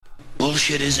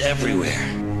Bullshit is everywhere.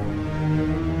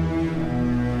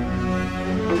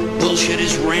 Bullshit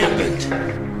is rampant.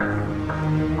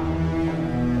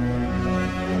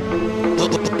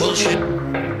 Bullshit.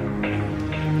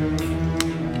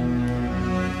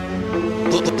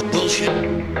 Bullshit.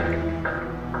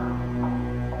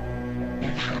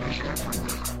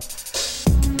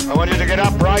 I want you to get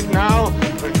up right now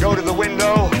and go to the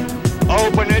window,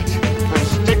 open it, and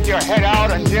stick your head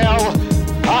out and yell,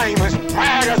 "I'm as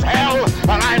mad as hell,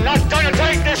 and I'm not going to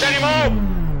take this anymore!"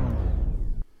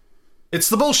 It's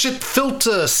the Bullshit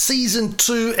Filter, Season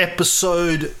 2,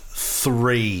 Episode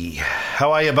 3.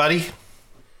 How are you, buddy?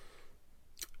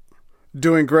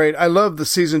 Doing great. I love the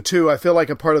Season 2. I feel like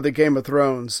a part of the Game of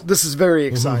Thrones. This is very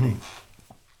exciting.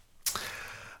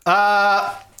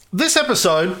 This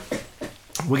episode,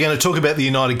 we're going to talk about the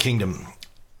United Kingdom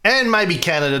and maybe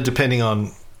Canada, depending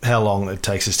on how long it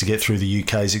takes us to get through the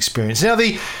UK's experience. Now,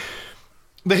 the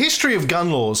history of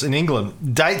gun laws in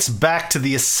England dates back to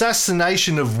the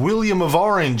assassination of William of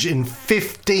Orange in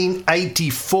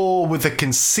 1584 with a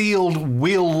concealed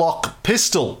wheel-lock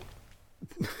pistol.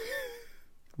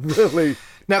 Really?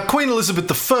 Now, Queen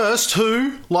Elizabeth I,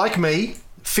 who, like me,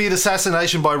 feared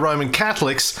assassination by Roman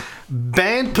Catholics,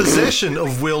 banned possession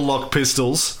of wheel-lock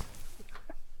pistols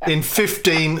in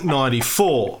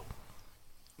 1594.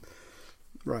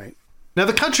 Right. Now,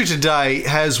 the country today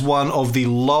has one of the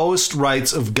lowest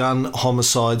rates of gun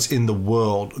homicides in the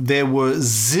world. There were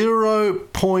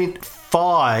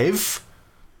 0.05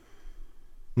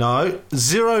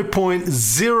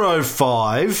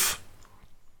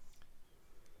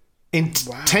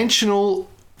 intentional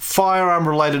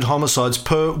firearm-related homicides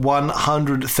per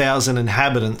 100,000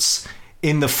 inhabitants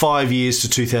in the 5 years to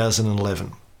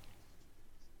 2011.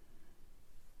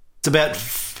 It's about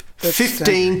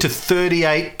 15 to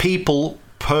 38 people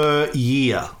per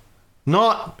year.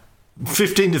 Not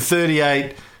 15 to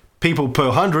 38 people per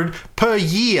 100, per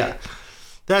year.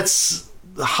 That's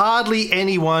hardly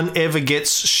anyone ever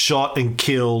gets shot and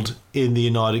killed in the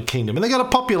United Kingdom. And they got a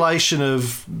population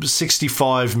of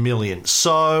 65 million.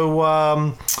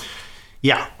 So,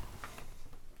 yeah.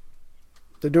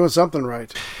 They're doing something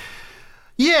right.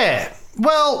 Yeah.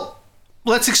 Well,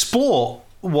 let's explore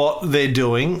what they're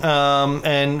doing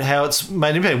and how it's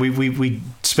made an impact. We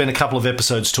spent a couple of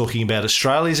episodes talking about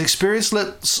Australia's experience.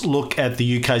 Let's look at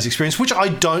the UK's experience, which I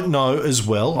don't know as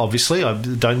well, obviously. I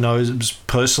don't know as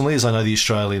personally as I know the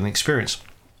Australian experience.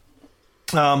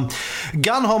 Gun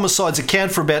homicides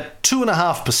account for about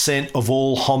 2.5% of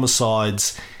all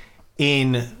homicides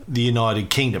in the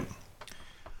United Kingdom.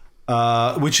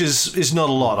 Which is not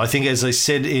a lot. I think, as I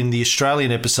said in the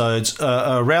Australian episodes,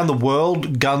 around the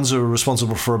world, guns are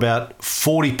responsible for about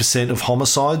 40% of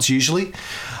homicides usually.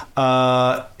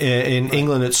 In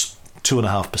England, it's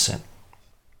 2.5%.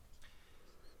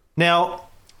 Now,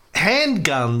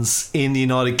 handguns in the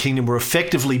United Kingdom were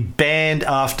effectively banned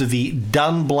after the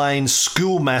Dunblane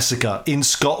school massacre in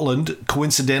Scotland,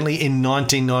 coincidentally in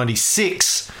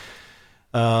 1996.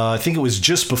 I think it was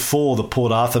just before the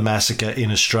Port Arthur massacre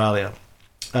in Australia.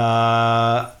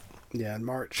 In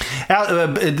March.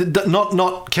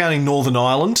 Not counting Northern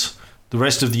Ireland, the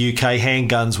rest of the UK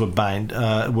handguns were banned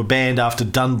after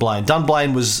Dunblane.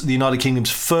 Dunblane was the United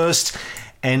Kingdom's first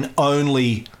and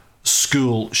only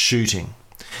school shooting,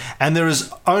 and there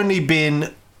has only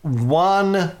been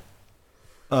one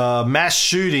mass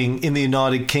shooting in the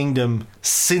United Kingdom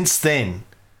since then.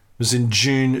 It was in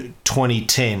June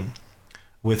 2010.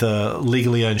 With a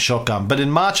legally owned shotgun. But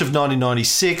in March of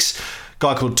 1996, a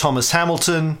guy called Thomas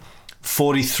Hamilton,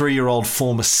 43-year-old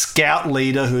former scout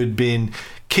leader who had been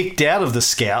kicked out of the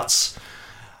Scouts,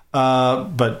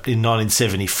 but in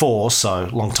 1974, so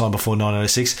a long time before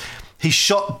 1996, he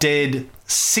shot dead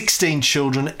 16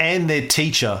 children and their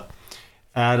teacher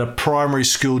at a primary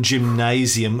school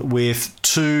gymnasium with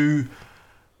 2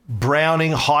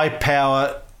 Browning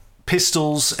high-power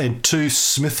pistols and 2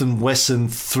 Smith & Wesson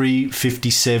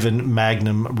 357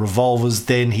 Magnum revolvers.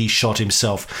 Then he shot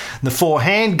himself. And the 4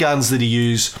 handguns that he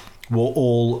used were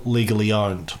all legally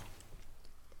owned.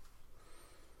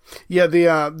 Yeah,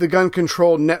 the gun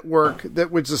control network that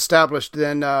was established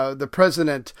then, the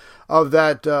president of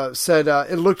that said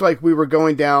it looked like we were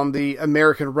going down the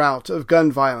American route of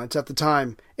gun violence at the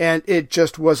time, and it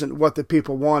just wasn't what the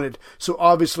people wanted. So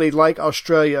obviously, like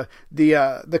Australia,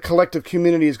 the collective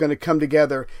community is going to come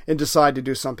together and decide to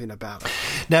do something about it.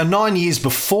 Now, 9 years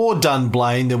before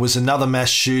Dunblane, there was another mass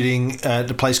shooting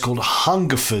at a place called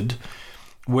Hungerford,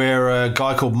 where a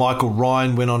guy called Michael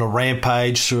Ryan went on a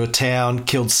rampage through a town,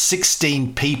 killed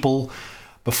 16 people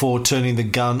before turning the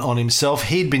gun on himself.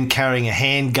 He'd been carrying a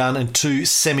handgun and 2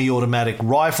 semi-automatic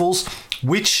rifles.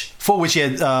 for which he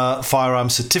had firearm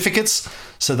certificates,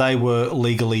 so they were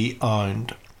legally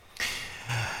owned.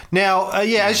 Now,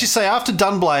 as you say, after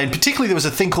Dunblane, particularly there was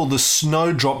a thing called the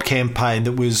Snowdrop Campaign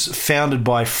that was founded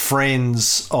by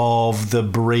friends of the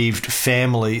bereaved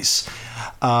families.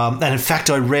 And in fact,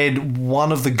 I read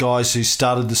one of the guys who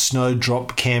started the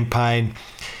Snowdrop Campaign,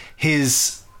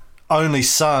 his only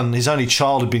son, his only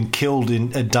child had been killed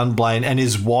at Dunblane, and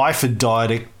his wife had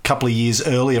died a couple of years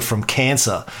earlier from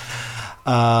cancer.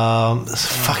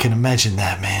 Fucking imagine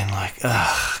that, man. Like,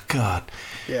 oh, God.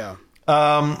 Yeah.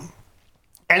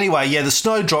 Anyway, the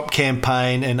Snowdrop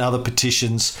Campaign and other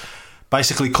petitions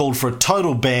basically called for a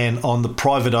total ban on the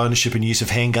private ownership and use of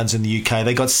handguns in the UK.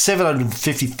 They got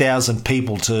 750,000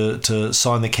 people to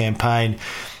sign the campaign,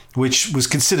 which was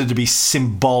considered to be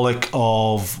symbolic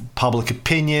of public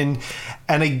opinion.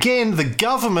 And again, the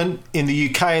government in the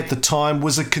UK at the time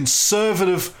was a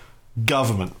conservative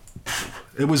government.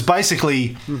 It was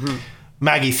basically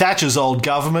Maggie Thatcher's old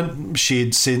government. She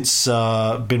had since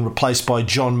been replaced by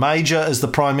John Major as the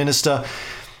Prime Minister.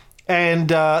 And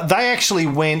they actually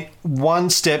went one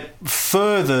step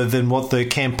further than what the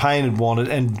campaign had wanted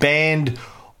and banned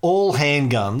all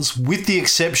handguns with the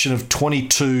exception of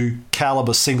 .22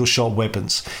 caliber single-shot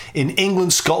weapons in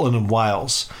England, Scotland and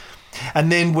Wales.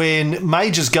 And then when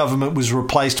Major's government was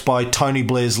replaced by Tony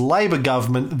Blair's Labor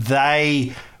government,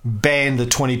 they banned the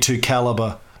 .22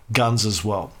 caliber guns as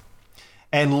well.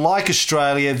 And like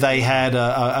Australia, they had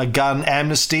a gun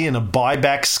amnesty and a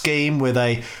buyback scheme where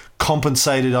they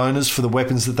compensated owners for the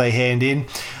weapons that they hand in.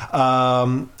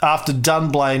 After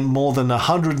Dunblane, more than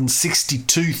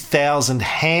 162,000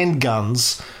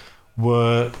 handguns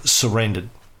were surrendered.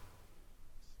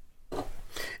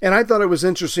 And I thought it was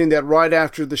interesting that right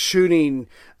after the shooting,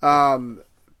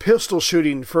 pistol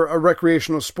shooting for a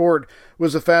recreational sport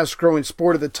was a fast-growing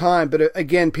sport at the time. But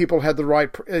again, people had the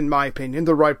right, in my opinion,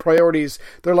 the right priorities.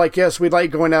 They're like, yes, we like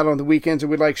going out on the weekends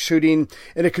and we like shooting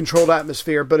in a controlled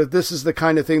atmosphere. But if this is the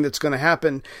kind of thing that's going to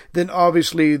happen, then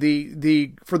obviously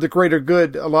the for the greater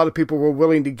good, a lot of people were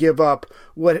willing to give up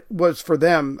what was for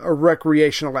them a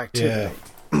recreational activity.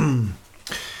 Yeah.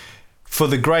 for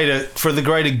the greater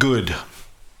good.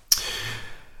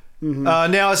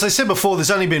 Now, as I said before,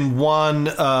 there's only been one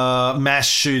mass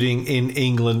shooting in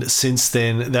England since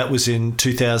then. That was in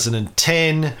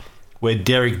 2010, where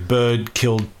Derek Bird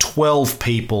killed 12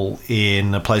 people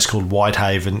in a place called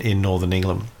Whitehaven in northern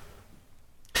England.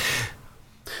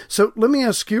 So let me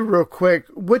ask you real quick,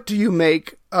 what do you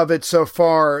make of it so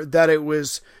far that it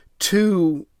was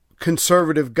two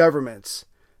conservative governments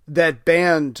that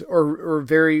banned or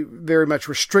very, very much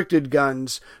restricted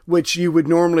guns, which you would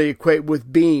normally equate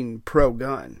with being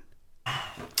pro-gun?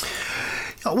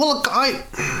 Well, look,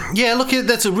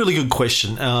 that's a really good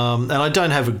question, and I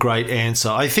don't have a great answer.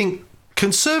 I think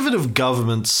conservative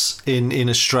governments in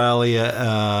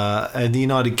Australia and the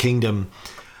United Kingdom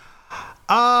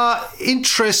are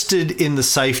interested in the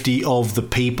safety of the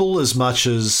people as much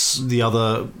as the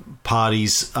other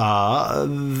parties are.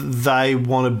 They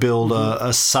want to build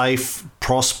a safe,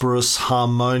 prosperous,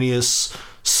 harmonious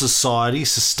society,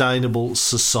 sustainable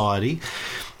society.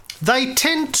 They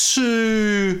tend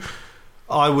to,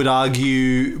 I would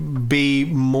argue, be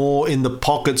more in the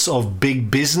pockets of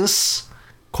big business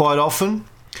quite often.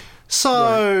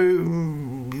 So,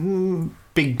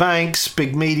 big banks,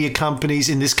 big media companies,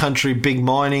 in this country, big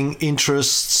mining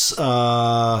interests,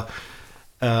 large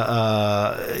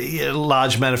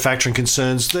manufacturing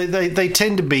concerns, they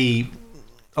tend to be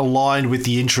aligned with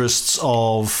the interests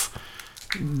of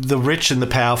the rich and the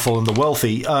powerful and the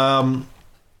wealthy. But,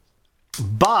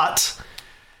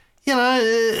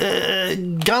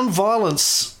 gun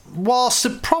violence, whilst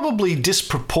it probably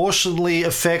disproportionately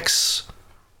affects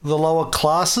the lower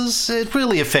classes, it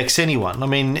really affects anyone. I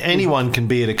mean, anyone can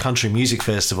be at a country music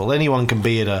festival. Anyone can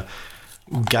be at a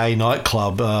gay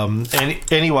nightclub.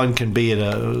 Anyone can be at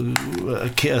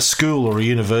a school or a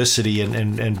university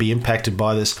and be impacted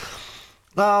by this.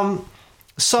 I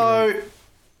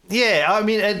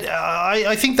mean,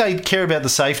 I think they care about the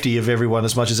safety of everyone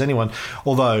as much as anyone.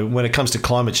 Although when it comes to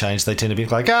climate change, they tend to be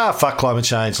like, fuck climate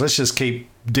change. Let's just keep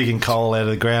digging coal out of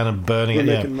the ground and burning it.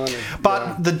 Making money.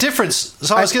 But the difference.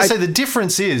 So I was going to say the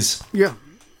difference is,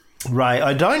 Ray,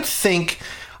 I don't think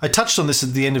I touched on this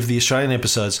at the end of the Australian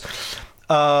episodes.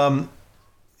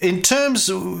 In terms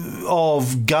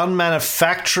of gun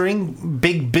manufacturing,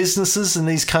 big businesses in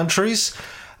these countries.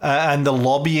 And the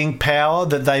lobbying power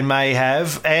that they may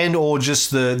have, and or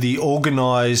just the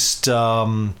organised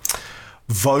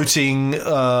voting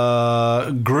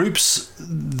groups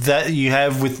that you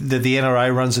have that the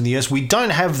NRA runs in the US. We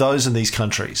don't have those in these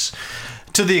countries.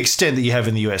 To the extent that you have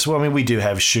in the US. Well, I mean, we do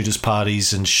have shooters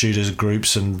parties and shooters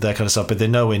groups and that kind of stuff, but they're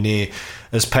nowhere near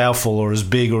as powerful or as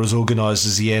big or as organised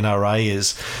as the NRA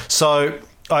is. So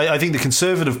I think the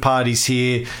Conservative parties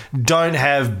here don't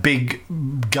have big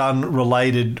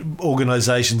gun-related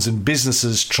organisations and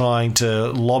businesses trying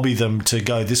to lobby them to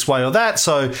go this way or that,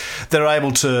 so they're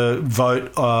able to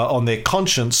vote on their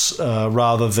conscience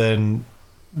rather than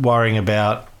worrying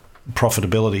about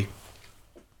profitability.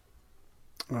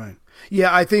 Right.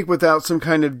 Yeah, I think without some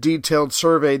kind of detailed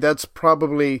survey, that's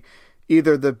probably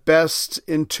either the best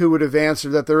intuitive answer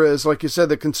that there is. Like you said,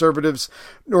 the Conservatives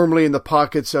normally in the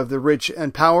pockets of the rich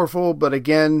and powerful, but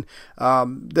again,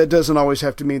 that doesn't always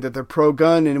have to mean that they're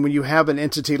pro-gun. And when you have an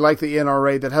entity like the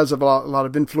NRA that has a lot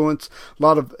of influence,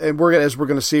 and as we're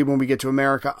going to see when we get to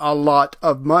America, a lot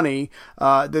of money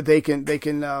that they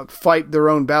can fight their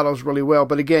own battles really well.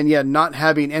 But again, not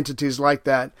having entities like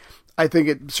that, I think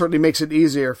it certainly makes it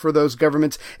easier for those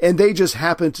governments, and they just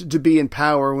happened to be in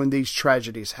power when these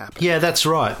tragedies happened. Yeah, that's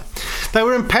right. They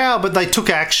were in power, but they took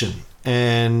action,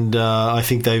 and I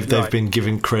think they've been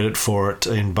given credit for it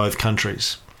in both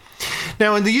countries.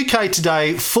 Now, in the UK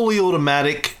today, fully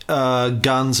automatic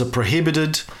guns are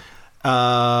prohibited, and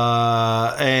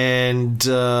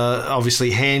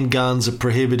obviously handguns are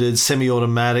prohibited,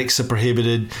 semi-automatics are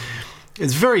prohibited.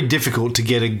 It's very difficult to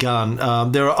get a gun.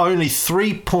 There are only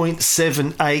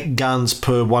 3.78 guns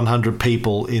per 100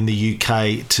 people in the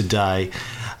UK today.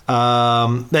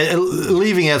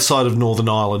 Leaving outside of Northern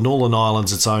Ireland. Northern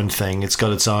Ireland's its own thing. It's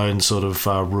got its own sort of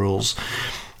rules.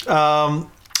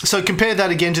 So compare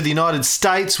that again to the United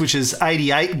States, which is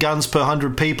 88 guns per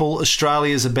 100 people.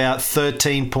 Australia is about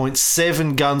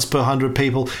 13.7 guns per 100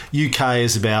 people. UK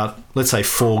is about, let's say,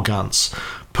 4 guns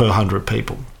per 100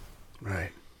 people.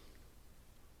 Right.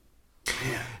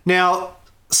 Now,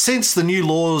 since the new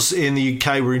laws in the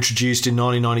UK were introduced in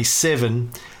 1997,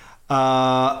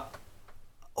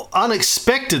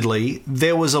 unexpectedly,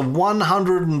 there was a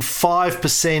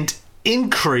 105%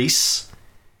 increase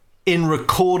in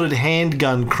recorded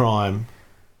handgun crime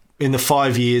in the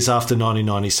 5 years after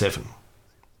 1997.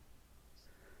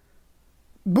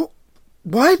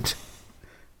 What?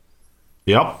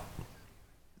 Yep.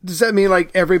 Does that mean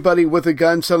like everybody with a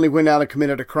gun suddenly went out and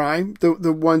committed a crime?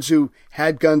 The ones who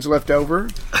had guns left over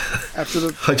after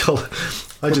the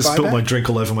I just spilled my drink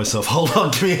all over myself. Hold on,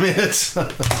 give me a minute.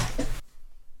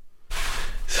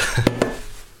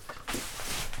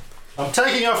 I'm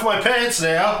taking off my pants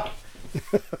now.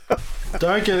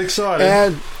 Don't get excited.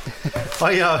 And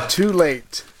too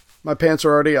late. My pants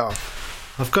are already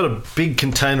off. I've got a big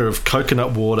container of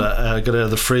coconut water I got out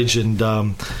of the fridge, and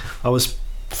I was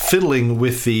fiddling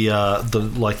with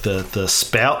the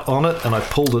spout on it, and I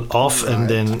pulled it off, and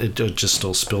then it just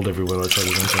all spilled everywhere. I tried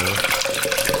to drink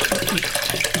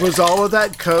it. Was all of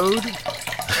that code?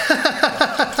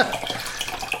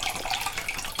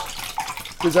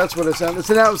 Because that's what it sounds.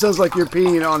 So now it sounds like you're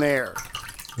peeing on air.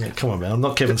 Yeah, come on, man. I'm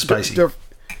not Kevin Spacey.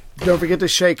 Don't forget to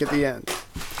shake at the end.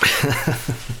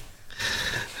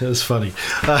 It was funny.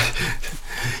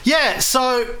 Yeah,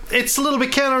 so it's a little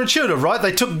bit counterintuitive, right?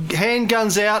 They took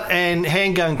handguns out and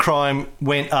handgun crime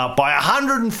went up by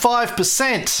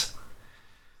 105%.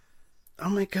 Oh,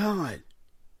 my God.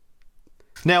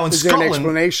 Now, in Scotland... Is there an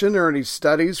explanation or any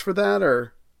studies for that?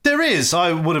 Or there is.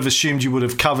 I would have assumed you would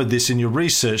have covered this in your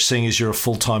research, seeing as you're a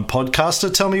full-time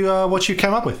podcaster. Tell me what you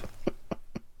came up with.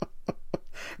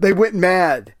 They went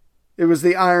mad. It was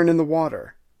the iron in the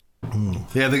water.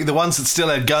 Yeah, the ones that still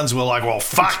had guns were like, well,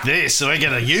 fuck this, so we're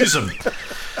going to use them.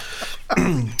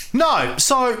 No,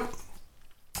 so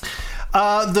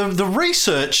the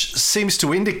research seems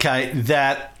to indicate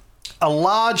that a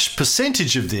large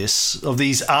percentage of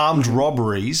these armed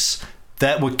robberies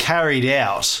that were carried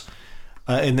out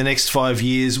in the next 5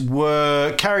 years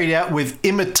were carried out with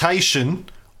imitation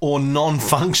or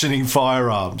non-functioning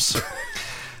firearms.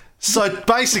 So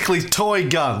basically toy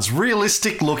guns,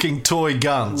 realistic-looking toy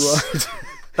guns. Right.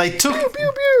 They took, pew,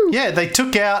 pew, pew. Yeah, they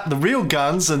took out the real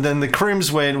guns, and then the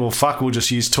crims went, well, fuck, we'll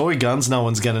just use toy guns. No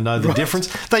one's going to know the difference.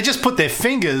 They just put their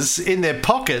fingers in their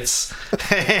pockets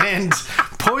and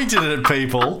pointed it at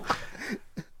people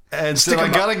and said, I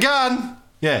got a gun.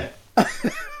 Yeah.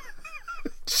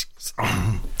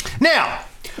 Now,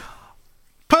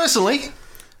 personally,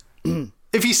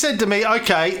 if you said to me,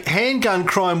 okay, handgun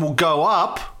crime will go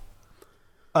up,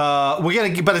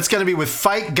 but it's going to be with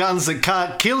fake guns that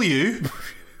can't kill you.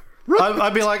 Right.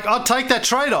 I'd be like, I'll take that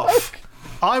trade-off.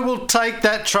 I will take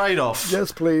that trade-off.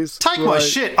 Yes, please. Take my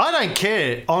shit. I don't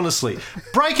care, honestly.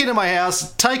 Break into my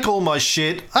house, take all my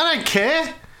shit. I don't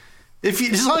care.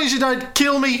 As long as you don't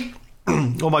kill me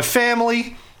or my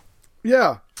family.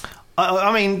 Yeah.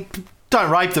 I mean, Don't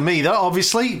rape them either,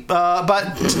 obviously, but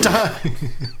don't.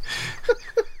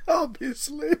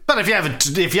 Obviously. But if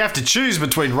you have to choose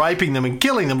between raping them and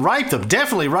killing them, rape them.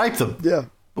 Definitely rape them. Yeah.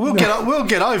 We'll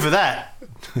get over that.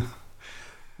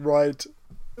 Right.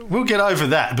 We'll get over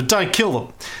that, but don't kill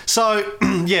them. So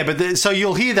so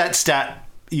you'll hear that stat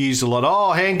used a lot.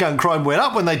 Oh, handgun crime went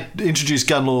up when they introduced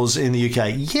gun laws in the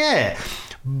UK. Yeah,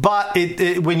 but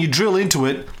when you drill into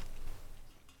it,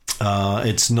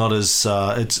 it's not as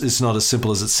it's not as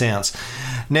simple as it sounds.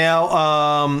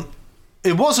 Now,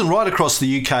 it wasn't right across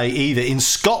the UK either. In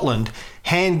Scotland,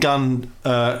 handgun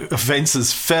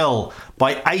offences fell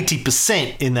by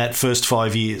 80% in that first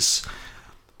 5 years.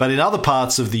 But in other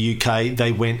parts of the UK,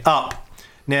 they went up.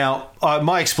 Now,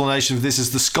 my explanation of this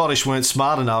is the Scottish weren't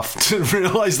smart enough to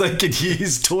realise they could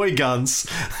use toy guns.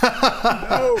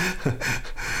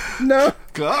 No.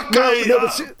 Okay, No,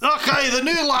 okay, the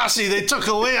new lassie, they took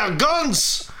away our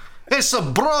guns. It's a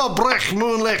braw-brech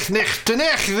moonlicht nicht te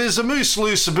nech. There's a moose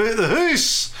loose about the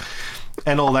hoose.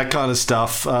 And all that kind of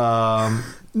stuff.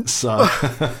 So...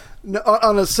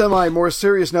 On a semi more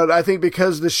serious note, I think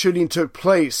because the shooting took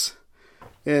place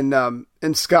in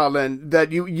Scotland,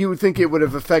 that you would think it would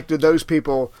have affected those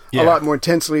people a lot more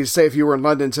intensely. Say if you were in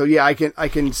London, so yeah, I can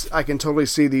totally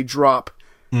see the drop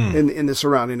in the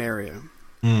surrounding area.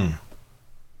 Or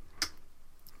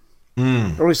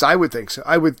at least I would think so.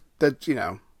 I would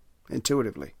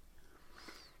intuitively.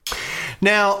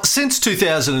 Now, since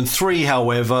 2003,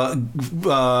 however,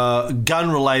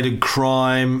 gun-related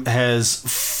crime has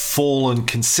fallen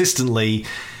consistently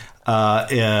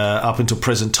up until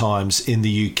present times in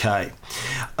the UK.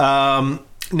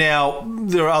 Now,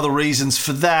 there are other reasons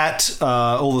for that.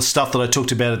 All the stuff that I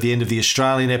talked about at the end of the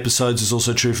Australian episodes is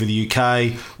also true for the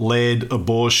UK. Lead,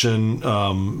 abortion,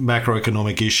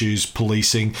 macroeconomic issues,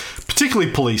 policing,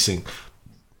 particularly policing.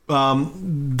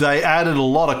 They added a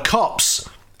lot of cops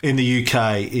in the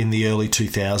UK in the early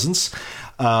 2000s.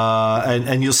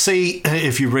 And you'll see,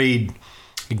 if you read,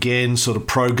 again, sort of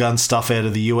pro-gun stuff out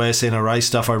of the US, NRA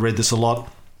stuff, I read this a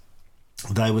lot,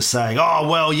 they were saying, oh,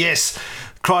 well, yes,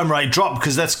 crime rate dropped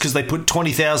because they put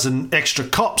 20,000 extra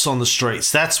cops on the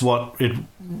streets. That's what it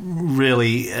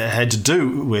really had to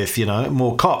do with,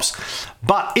 more cops.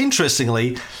 But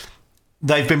interestingly,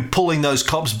 they've been pulling those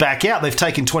cops back out. They've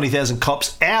taken 20,000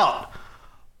 cops out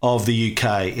of the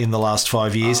UK in the last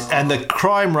 5 years, and the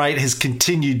crime rate has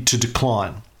continued to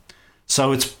decline.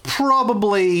 So it's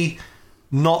probably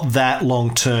not that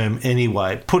long-term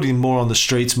anyway. Putting more on the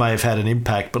streets may have had an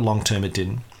impact, but long-term it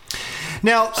didn't.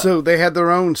 Now, so they had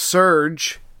their own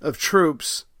surge of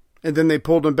troops, and then they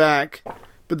pulled them back,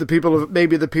 but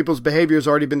maybe the people's behavior has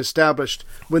already been established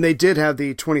when they did have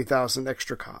the 20,000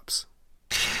 extra cops.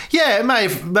 Yeah, it may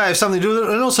have something to do with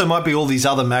it. It also might be all these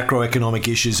other macroeconomic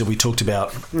issues that we talked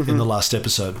about in the last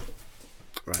episode.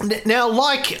 Right. Now,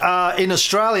 like in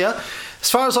Australia,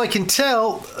 as far as I can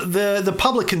tell, the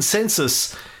public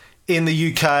consensus in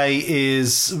the UK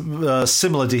is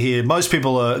similar to here. Most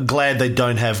people are glad they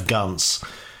don't have guns.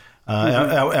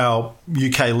 Our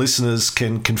UK listeners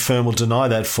can confirm or deny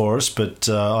that for us, but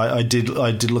I did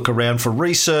look around for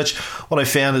research. What I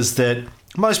found is that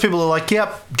most people are like,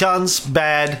 yep, guns,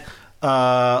 bad.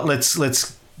 Let's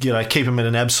keep them at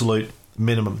an absolute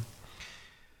minimum.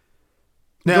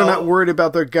 Now, they're not worried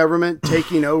about their government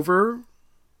taking over?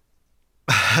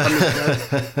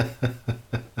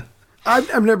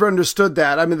 I've never understood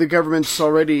that. I mean, the government's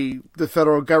already the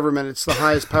federal government. It's the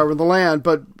highest power in the land,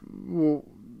 but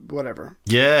whatever.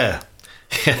 Yeah.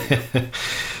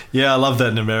 Yeah, I love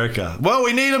that in America. Well,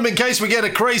 we need them in case we get a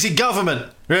crazy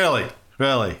government. Really.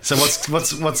 So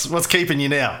what's keeping you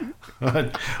now?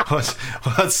 How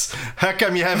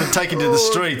come you haven't taken to the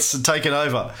streets and taken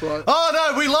over? Right. Oh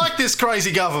no, we like this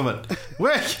crazy government.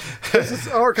 This is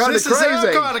our kind of crazy. This is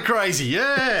our kind of crazy.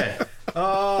 Yeah.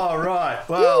 Oh right.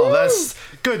 Well, that's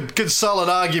good solid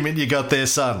argument you got there,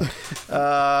 son.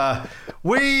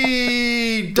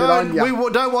 We don't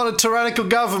want a tyrannical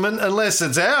government unless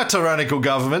it's our tyrannical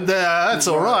government. That's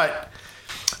all right.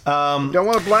 Don't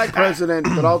want a black president,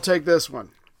 but I'll take this one.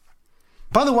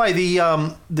 By the way,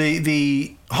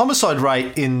 the homicide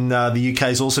rate in the UK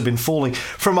has also been falling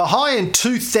from a high in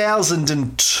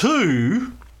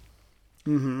 2002,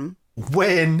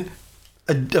 when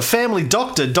a family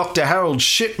doctor, Dr. Harold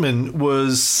Shipman,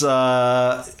 was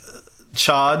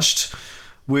charged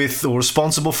with or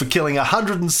responsible for killing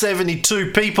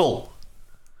 172 people.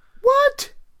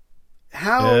 What?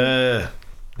 How?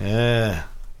 Yeah.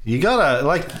 You gotta,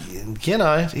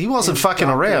 he wasn't fucking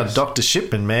around, Dr.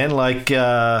 Shipman, man.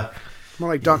 More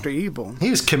like Dr. Evil.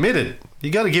 He was committed. You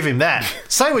gotta give him that.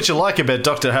 Say what you like about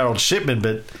Dr. Harold Shipman,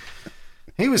 but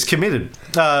He was committed.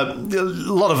 A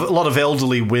lot of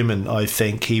elderly women, I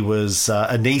think. He was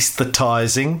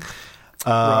anaesthetising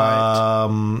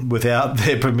without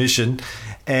their permission.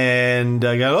 And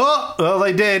go, oh, well,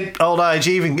 they dead, old age.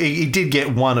 He did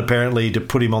get one, apparently, to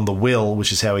put him on the will,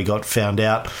 which is how he got found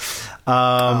out.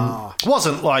 It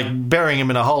wasn't like burying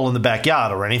him in a hole in the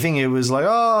backyard or anything. It was like,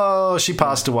 oh, she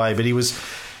passed away. But he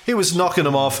was knocking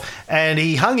him off, and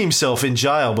he hung himself in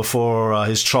jail before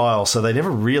his trial, so they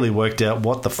never really worked out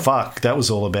what the fuck that was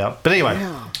all about. But anyway,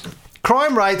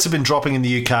 crime rates have been dropping in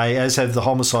the UK, as have the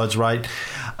homicides rate.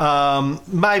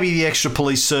 Maybe the extra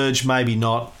police surge, maybe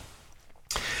not.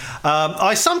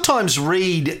 I sometimes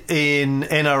read in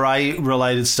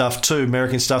NRA-related stuff too,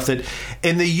 American stuff, that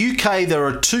in the UK there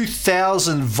are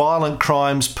 2,000 violent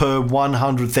crimes per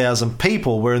 100,000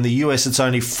 people, where in the US it's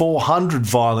only 400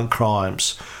 violent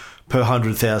crimes per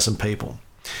 100,000 people,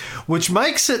 which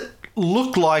makes it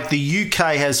look like the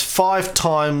UK has 5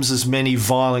 times as many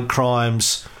violent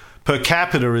crimes per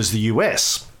capita as the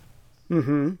US.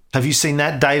 Mm-hmm. Have you seen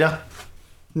that data?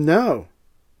 No.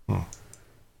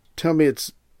 Tell me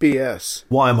it's BS.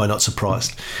 Why am I not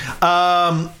surprised?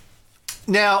 Now,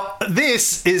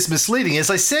 this is misleading. As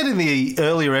I said in the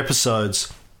earlier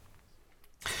episodes,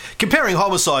 comparing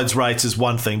homicides rates is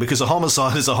one thing, because a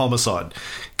homicide is a homicide.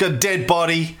 Got a dead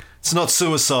body, it's not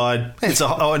suicide, it's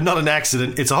not an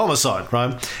accident, it's a homicide,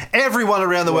 right? Everyone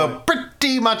around the world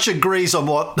pretty much agrees on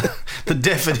what the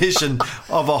definition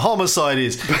of a homicide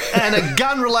is. And a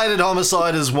gun-related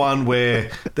homicide is one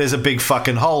where there's a big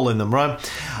fucking hole in them, right?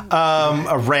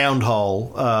 A round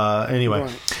hole, anyway.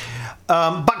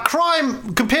 Right. But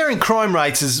comparing crime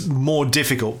rates is more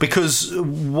difficult, because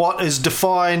what is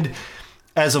defined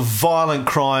as a violent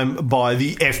crime by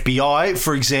the FBI,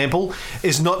 for example,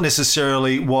 is not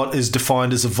necessarily what is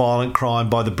defined as a violent crime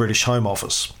by the British Home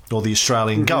Office or the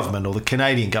Australian government or the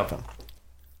Canadian government.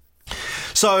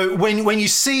 So when you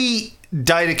see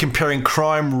data comparing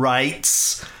crime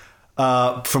rates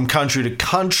from country to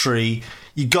country,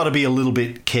 you've got to be a little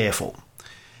bit careful.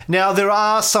 Now, there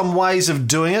are some ways of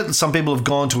doing it. Some people have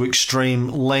gone to extreme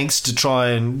lengths to try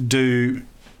and do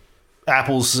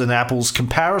apples and apples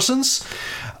comparisons,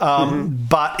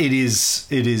 but it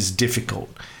is difficult.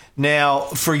 Now,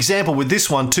 for example, with this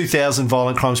one, 2,000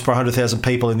 violent crimes per 100,000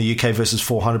 people in the UK versus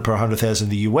 400 per 100,000 in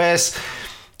the US,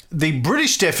 the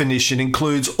British definition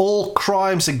includes all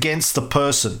crimes against the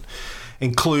person,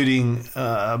 including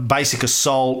basic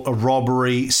assault,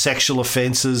 robbery, sexual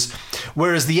offences,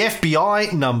 whereas the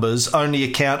FBI numbers only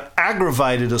account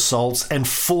aggravated assaults and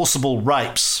forcible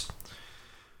rapes.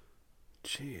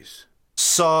 Jeez.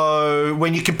 So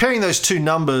when you're comparing those two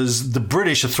numbers, the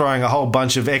British are throwing a whole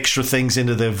bunch of extra things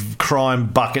into the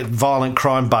violent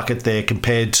crime bucket there,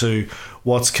 compared to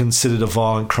what's considered a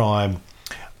violent crime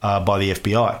by the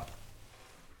FBI.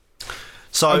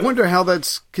 So I wonder how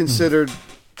that's considered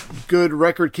good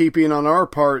record keeping on our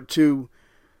part to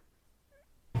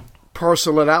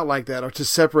parcel it out like that, or to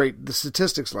separate the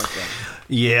statistics like that.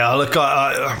 Yeah, look,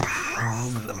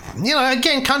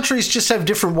 again, countries just have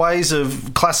different ways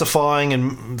of classifying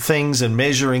and things and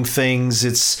measuring things.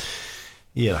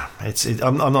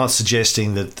 I'm not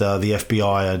suggesting that the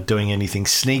FBI are doing anything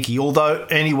sneaky, although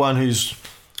anyone who's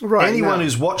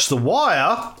watched The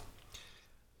Wire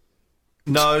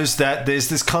knows that there's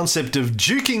this concept of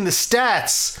juking the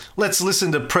stats. Let's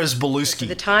listen to Presbolewski. For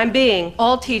the time being,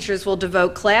 all teachers will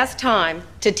devote class time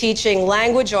to teaching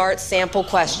language arts sample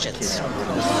questions.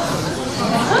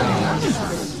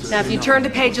 Now, if you turn to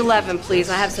page 11, please,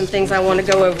 I have some things I want to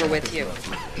go over with you.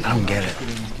 I don't get it.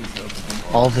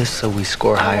 All this so we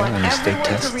score higher on the state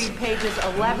tests? Read pages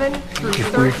 11 through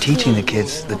If we're teaching the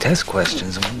kids the test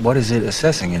questions, what is it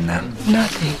assessing in them?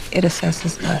 Nothing. It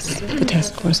assesses us. The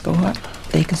test scores go up.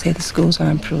 They can say the schools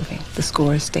are improving. The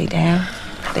scores stay down.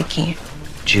 They can't.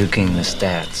 Juking the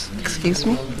stats. Excuse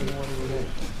me?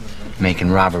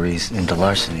 Making robberies into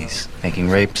larcenies. Making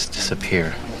rapes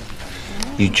disappear.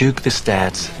 You juke the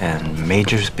stats and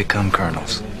majors become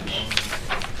colonels.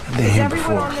 Been here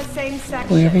before.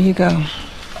 Wherever you go,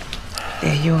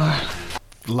 there you are.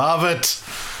 Love it.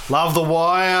 Love The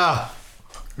Wire.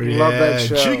 Love that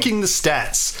show. Juking the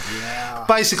stats. Yeah.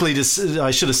 Basically,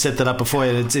 I should have set that up before.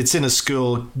 It's in a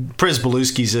school.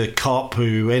 Presbolewski's a cop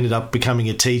who ended up becoming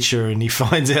a teacher, and he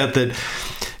finds out that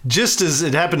just as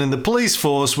it happened in the police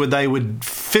force, where they would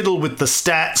fiddle with the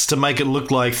stats to make it look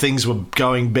like things were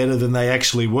going better than they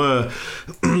actually were,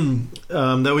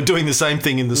 they were doing the same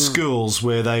thing in the schools,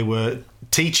 where they were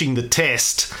teaching the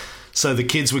test so the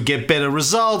kids would get better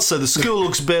results, so the school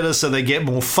looks better, so they get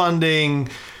more funding.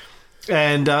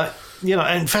 And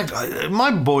in fact,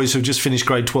 my boys who've just finished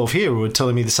grade 12 here were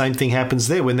telling me the same thing happens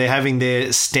there when they're having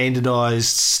their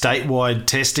standardised statewide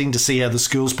testing to see how the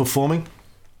school's performing.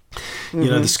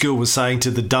 The school was saying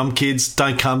to the dumb kids,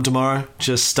 don't come tomorrow,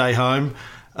 just stay home.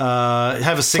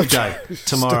 Have a sick day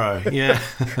tomorrow. Yeah.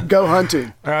 Go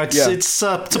hunting. It's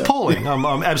appalling.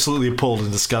 I'm absolutely appalled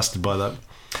and disgusted by that.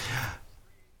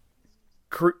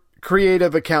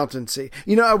 Creative accountancy.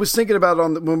 I was thinking about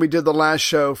when we did the last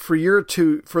show for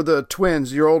the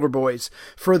twins, your older boys,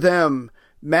 for them,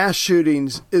 mass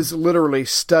shootings is literally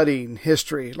studying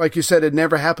history. Like you said, it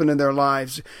never happened in their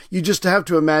lives. You just have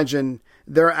to imagine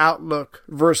their outlook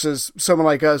versus someone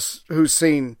like us who's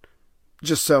seen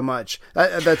just so much.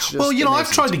 That's just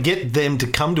I've tried to get them to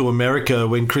come to America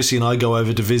when Chrissy and I go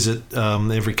over to visit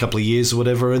every couple of years or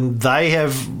whatever, and they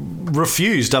have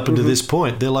refused up until this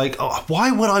point. They're like, oh,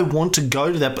 why would I want to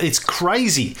go to that? It's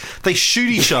crazy. They shoot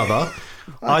each other.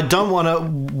 I don't want to.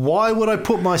 Why would I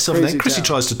put myself in that? Chrissy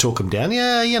tries to talk them down.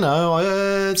 Yeah,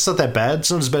 it's not that bad.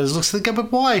 It's not as bad as it looks. They go,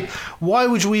 but why? Why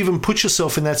would you even put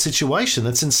yourself in that situation?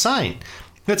 That's insane.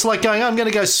 It's like going, I'm going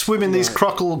to go swim in these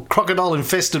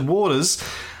crocodile-infested waters.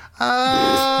 What's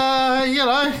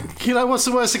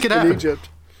the worst that could happen? In Egypt.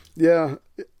 Yeah.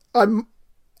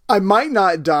 I might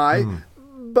not die,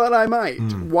 but I might.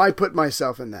 Why put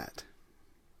myself in that?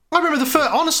 I remember the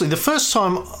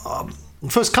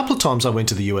first couple of times I went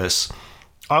to the US,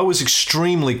 I was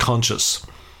extremely conscious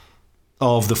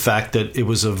of the fact that it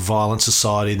was a violent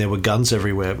society and there were guns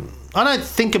everywhere. I don't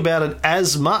think about it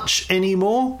as much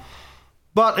anymore,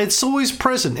 but it's always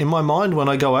present in my mind when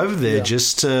I go over there. Yeah.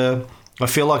 Just I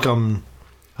feel like I'm,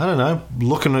 I don't know,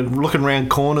 looking around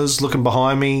corners, looking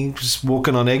behind me, just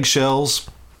walking on eggshells.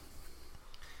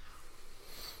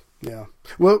 Yeah.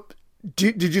 Well,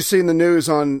 did you see in the news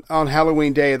on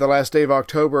Halloween Day, the last day of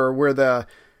October, where the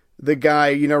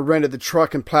guy, rented the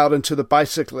truck and plowed into the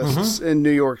bicyclists in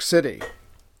New York City?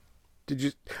 Did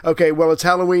you? Okay, well, it's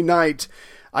Halloween night.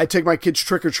 I take my kids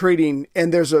trick-or-treating,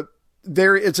 and it's a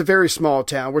very small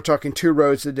town. We're talking 2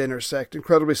 roads that intersect,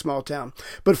 incredibly small town.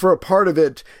 But for a part of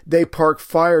it, they park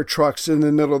fire trucks in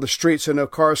the middle of the street so no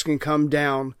cars can come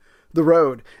down the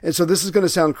road. And so this is going to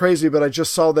sound crazy, but I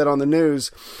just saw that on the news.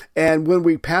 And when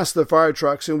we passed the fire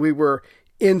trucks and we were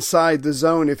inside the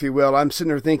zone, if you will, I'm sitting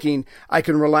there thinking I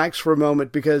can relax for a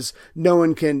moment because no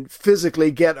one can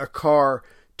physically get a car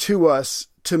to us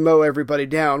to mow everybody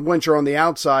down. Once you're on the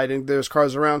outside and there's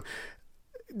cars around,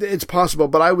 it's possible.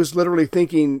 But I was literally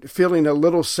feeling a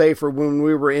little safer when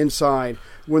we were inside,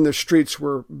 when the streets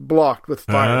were blocked with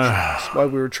fire trucks while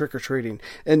we were trick-or-treating.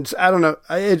 And I don't know,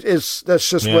 that's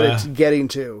just what it's getting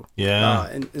to. Yeah,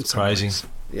 it's crazy. Ways.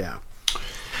 Yeah.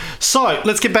 So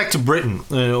let's get back to Britain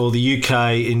or the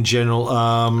UK in general.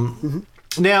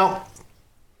 Now,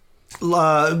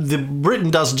 Britain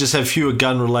doesn't just have fewer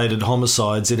gun-related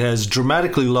homicides; it has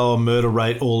dramatically lower murder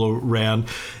rate all around.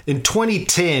 In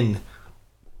 2010,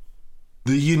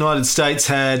 the United States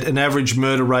had an average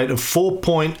murder rate of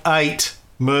 4.8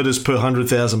 murders per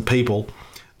 100,000 people.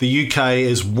 The UK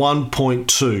is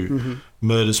 1.2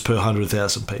 murders per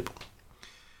 100,000 people.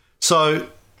 So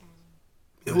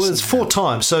it's 4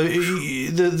 times. So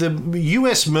the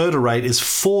US murder rate is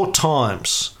 4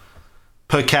 times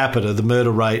per capita the murder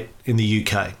rate in the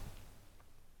UK.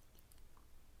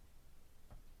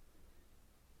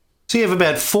 So you have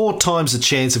about 4 times the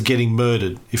chance of getting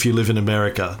murdered if you live in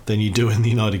America than you do in the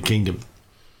United Kingdom.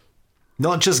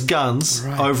 Not just guns,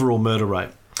 overall murder rate.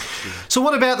 So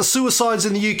what about the suicides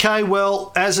in the UK?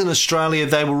 Well, as in Australia,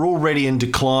 they were already in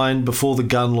decline before the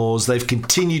gun laws. They've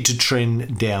continued to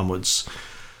trend downwards.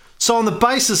 So on the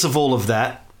basis of all of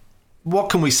that, what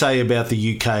can we say about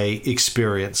the UK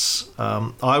experience?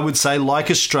 I would say,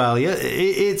 like Australia,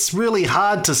 it's really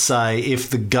hard to say if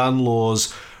the gun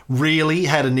laws really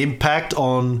had an impact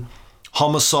on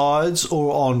homicides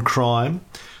or on crime.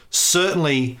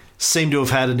 Certainly seem to have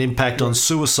had an impact on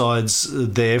suicides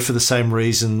there for the same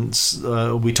reasons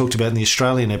we talked about in the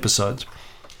Australian episodes.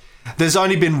 There's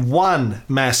only been 1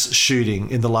 mass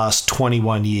shooting in the last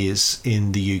 21 years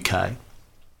in the UK.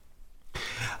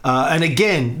 And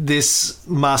again, this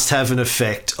must have an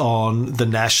effect on the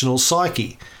national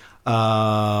psyche.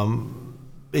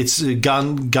 It's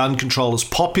gun control is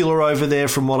popular over there,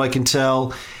 from what I can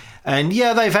tell. And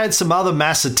yeah, they've had some other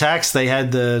mass attacks. They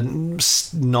had the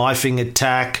knifing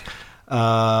attack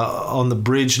on the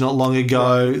bridge not long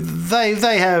ago. They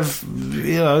have,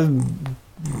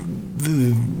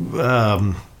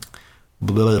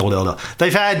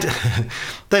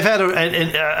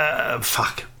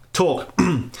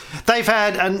 they've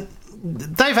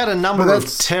had a number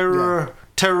of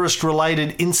terrorist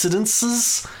related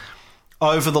incidences.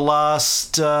 over the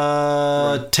last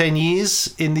 10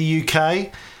 years in the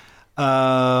UK.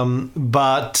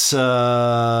 But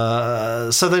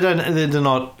so they're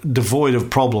not devoid of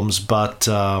problems, but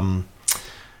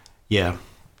yeah.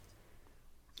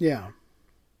 Yeah.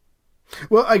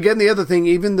 Well, again, the other thing,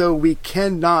 even though we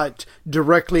cannot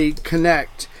directly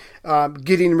connect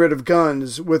getting rid of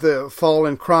guns with a fall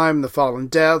in crime, the fall in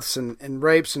deaths and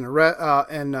rapes and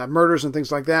murders and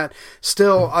things like that,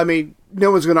 still, I mean,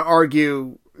 no one's going to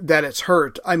argue that it's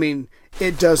hurt. I mean,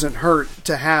 it doesn't hurt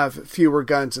to have fewer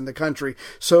guns in the country.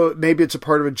 So maybe it's a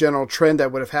part of a general trend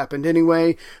that would have happened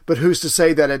anyway, but who's to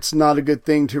say that it's not a good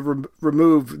thing to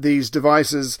remove these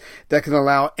devices that can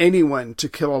allow anyone to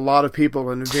kill a lot of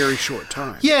people in a very short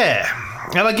time? Yeah,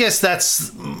 and I guess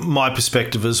that's my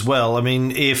perspective as well. I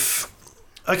mean,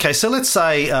 so let's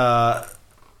say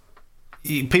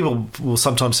people will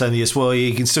sometimes say yes, well,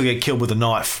 you can still get killed with a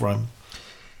knife, right?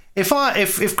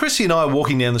 If Chrissy and I are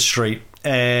walking down the street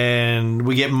and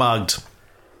we get mugged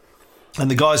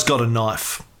and the guy's got a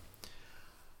knife,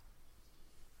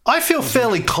 I feel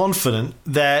fairly confident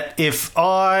that if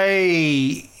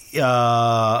I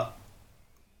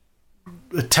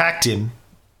attacked him,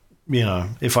 you know,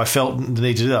 if I felt the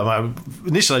need to do that,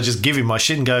 initially I'd just give him my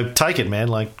shit and go, take it, man,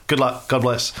 like, good luck, God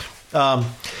bless.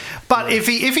 But if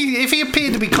he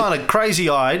appeared to be kind of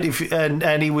crazy-eyed,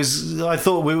 and he was, I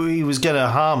thought he was going to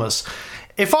harm us.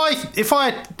 If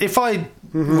I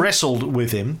wrestled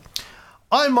with him,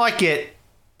 I might get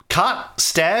cut,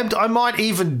 stabbed, I might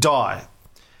even die.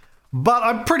 But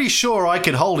I'm pretty sure I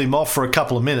could hold him off for a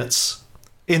couple of minutes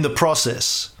in the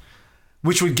process,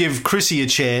 which would give Chrissy a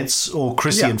chance, or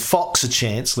Chrissy and Fox a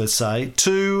chance, let's say,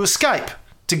 to escape,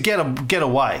 to get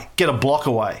away, get a block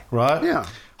away, right? Yeah.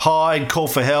 Hide, call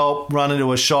for help, run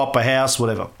into a shop, a house,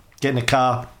 whatever. Get in a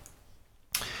car.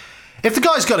 If the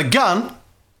guy's got a gun,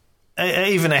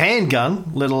 even a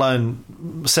handgun, let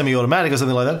alone semi-automatic or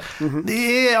something like that,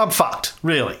 yeah, I'm fucked,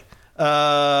 really.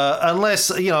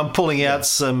 Unless, you know, I'm pulling out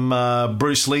some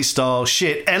Bruce Lee style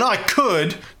shit, and I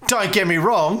could, don't get me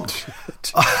wrong.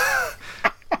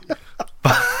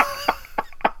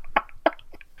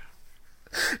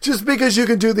 Just because you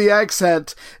can do the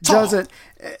accent doesn't...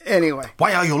 Anyway.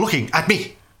 Why are you looking at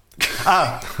me?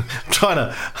 I'm trying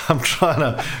to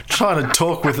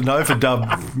talk with an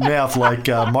overdub mouth like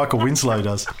Michael Winslow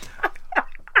does.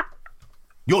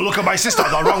 You look at my sister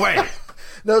the wrong way.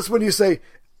 That's when you say...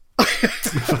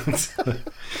 That's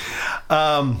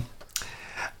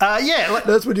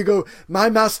when you go,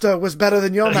 my master was better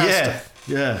than your master.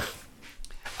 Yeah.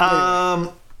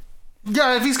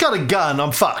 Yeah, if he's got a gun,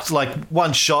 I'm fucked. Like,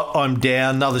 one shot, I'm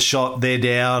down, another shot, they're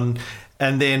down,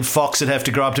 and then Fox would have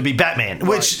to grow up to be Batman,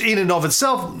 which in and of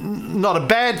itself, not a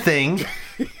bad thing.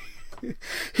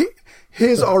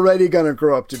 He's already going to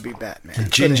grow up to be Batman.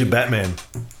 Ginger Batman.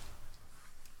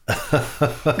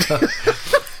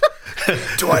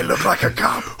 Do I look like a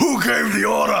cop? Who gave the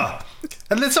order?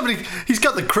 And then he's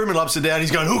got the criminal upside down,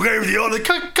 he's going, who gave the order?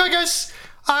 Guy goes,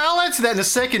 I'll answer that in a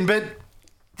second, but...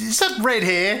 is that red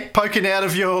hair poking out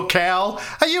of your cowl?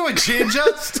 Are you a ginger?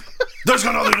 That's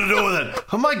got nothing to do with it.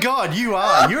 Oh my God, you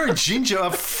are. You're a ginger. Oh,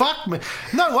 fuck me.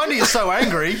 No wonder you're so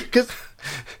angry. Because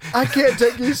I can't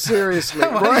take you seriously.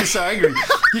 No wonder you're so angry.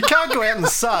 You can't go out in the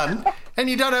sun and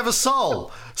you don't have a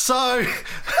soul. So,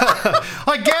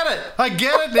 I get it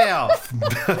now.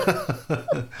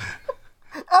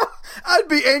 I'd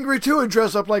be angry too and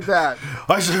dress up like that.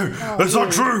 I say, it's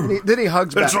not true. Then he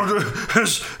hugs Batman.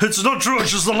 It's not true,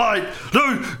 it's just the light.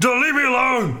 No, don't leave me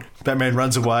alone. Batman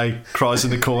runs away, cries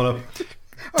in the corner,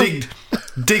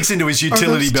 digs into his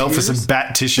utility belt for some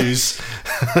bat tissues.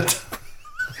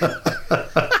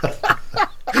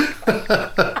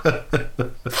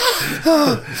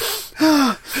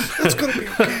 It's going to be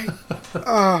okay.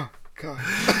 Oh, God.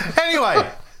 Anyway...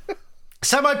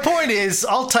 so my point is,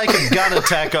 I'll take a gun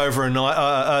attack over a knife.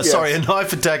 A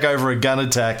knife attack over a gun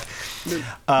attack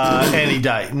any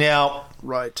day. Now,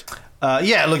 right?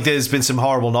 Look, there's been some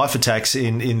horrible knife attacks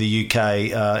in the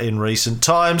UK in recent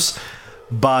times,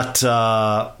 but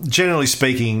generally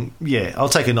speaking, I'll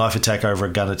take a knife attack over a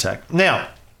gun attack. Now,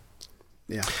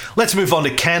 let's move on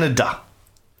to Canada.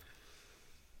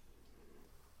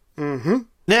 Mm-hmm.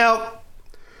 Now,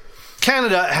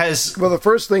 Canada has... well, the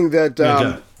first thing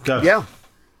that... Go. Yeah.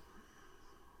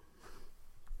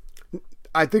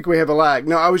 I think we have a lag.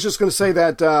 No, I was just going to say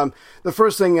that the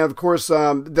first thing, of course,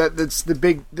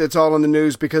 that's all in the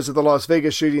news because of the Las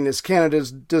Vegas shooting is Canada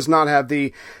does not have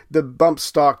the bump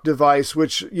stock device,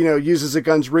 which, uses a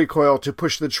gun's recoil to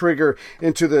push the trigger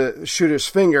into the shooter's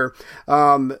finger.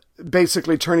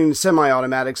 basically turning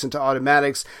semi-automatics into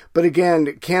automatics. But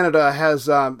again, Canada has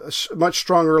much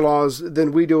stronger laws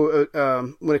than we do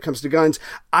when it comes to guns.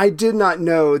 I did not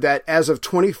know that as of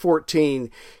 2014,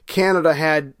 Canada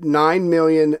had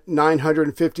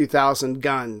 9,950,000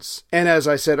 guns. And as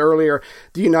I said earlier,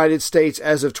 the United States,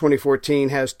 as of 2014,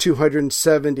 has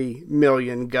 270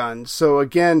 million guns. So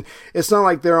again, it's not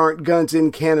like there aren't guns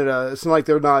in Canada. It's not like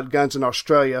there are not guns in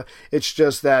Australia. It's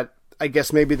just that I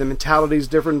guess maybe the mentality is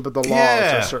different, but the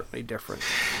laws are certainly different.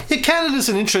 Yeah, Canada's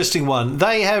an interesting one.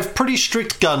 They have pretty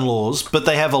strict gun laws, but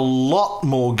they have a lot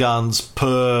more guns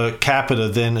per capita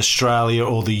than Australia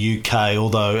or the UK,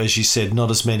 although, as you said, not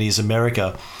as many as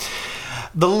America.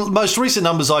 The most recent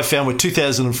numbers I found were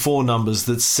 2004 numbers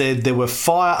that said there were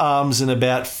firearms in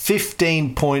about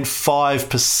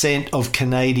 15.5% of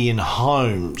Canadian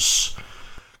homes,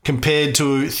 compared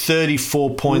to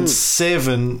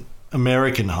 34.7%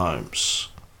 American homes.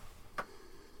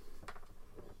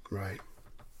 Right.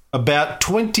 About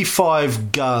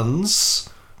 25 guns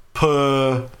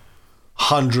per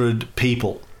 100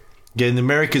 people. Again,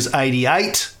 America's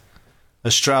 88,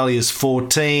 Australia's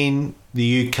 14,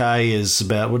 the UK is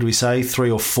about, what do we say, 3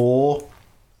 or 4?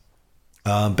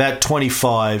 About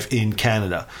 25 in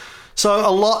Canada. So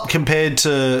a lot compared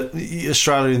to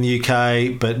Australia and the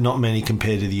UK, but not many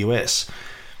compared to the US.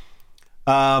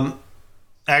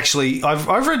 Actually,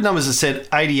 I've read numbers that said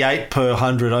 88 per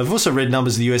 100. I've also read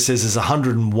numbers the US says there's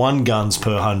 101 guns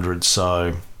per 100.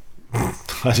 So I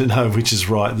don't know which is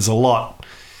right. There's a lot.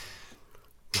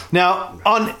 Now,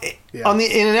 in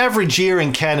an average year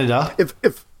in Canada,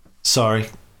 sorry,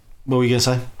 what were you going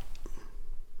to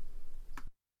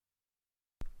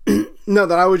say? No,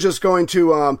 that I was just going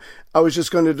to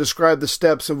describe the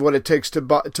steps of what it takes to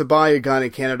buy a gun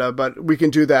in Canada, but we can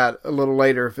do that a little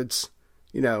later if it's,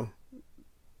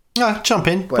 jump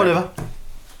in, whatever.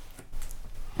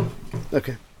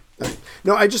 Okay.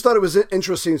 No, I just thought it was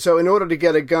interesting. So in order to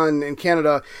get a gun in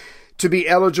Canada, to be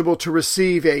eligible to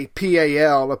receive a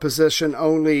PAL, a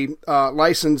possession-only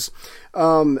license,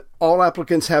 all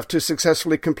applicants have to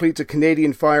successfully complete the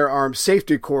Canadian Firearms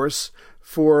Safety Course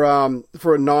for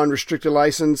a non-restricted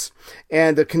license,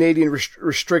 and the Canadian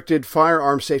Restricted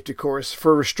Firearm Safety Course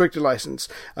for a restricted license.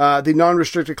 The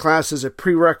non-restricted class is a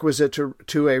prerequisite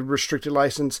to a restricted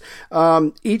license.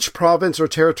 Each province or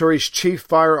territory's chief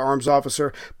firearms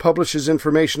officer publishes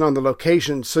information on the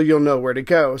location, so you'll know where to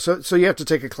go. So you have to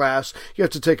take a class, you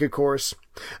have to take a course.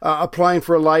 Applying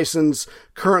for a license,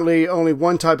 currently only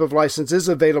one type of license is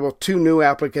available to new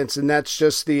applicants, and that's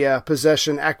just the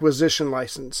possession acquisition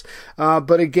license.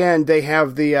 But again, they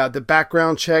have the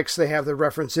background checks, they have the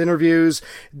reference interviews,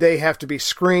 they have to be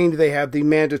screened, they have the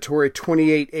mandatory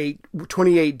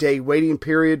 28-day waiting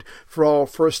period for all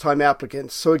first-time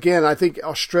applicants. So again, I think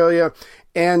Australia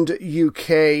and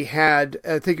UK had,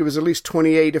 I think it was at least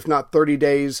 28, if not 30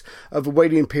 days of a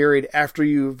waiting period after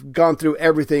you've gone through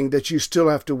everything that you still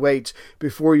have to wait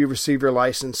before you receive your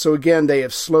license. So again, they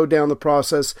have slowed down the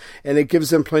process, and it gives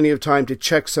them plenty of time to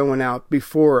check someone out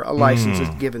before a license is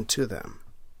given to them.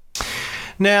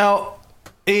 Now,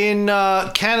 in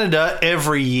Canada,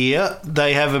 every year,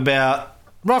 they have about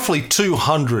roughly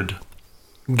 200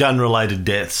 gun-related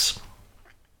deaths.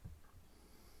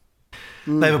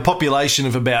 They have a population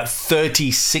of about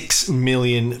 36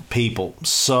 million people.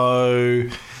 So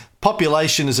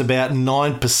population is about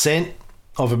 9%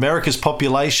 of America's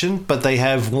population, but they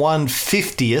have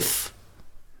 1/50th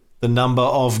the number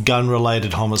of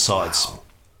gun-related homicides. Wow.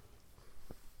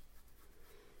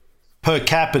 Per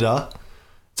capita,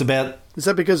 it's about... Is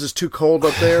that because it's too cold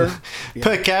up there?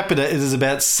 Per capita, it is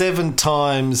about 7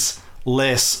 times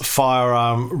less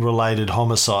firearm-related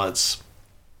homicides.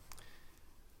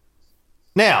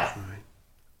 Now,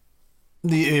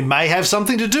 it may have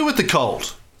something to do with the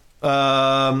cold.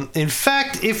 In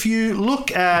fact, if you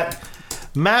look at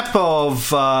map of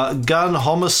gun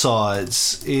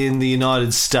homicides in the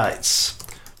United States,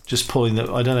 just pulling that,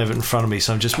 I don't have it in front of me,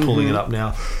 so I'm just pulling it up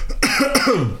now.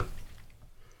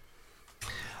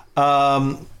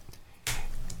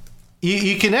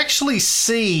 You can actually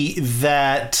see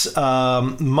that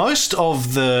most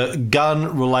of the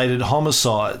gun-related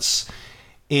homicides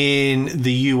in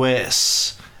the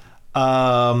US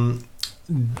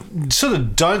sort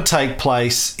of don't take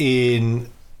place in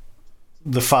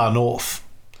the far north,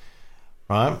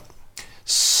 right?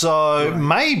 So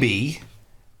maybe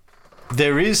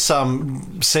there is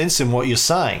some sense in what you're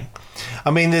saying.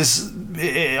 I mean,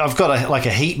 I've got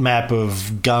a heat map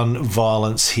of gun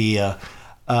violence here.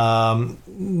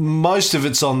 Most of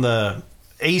it's on the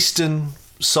eastern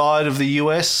side of the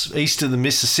US, east of the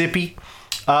Mississippi.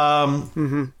 A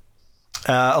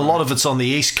lot of it's on the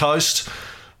East Coast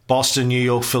Boston, New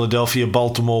York, Philadelphia,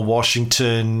 Baltimore,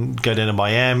 Washington, go down to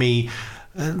Miami.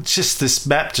 Just this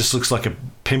map just looks like a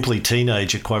pimply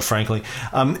teenager, quite frankly.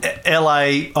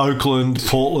 LA, Oakland,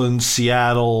 Portland,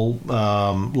 Seattle,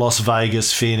 Las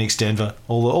Vegas, Phoenix, Denver,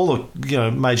 all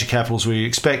the major capitals we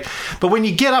expect. But when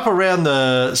you get up around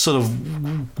the sort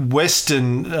of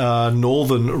western,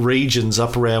 northern regions,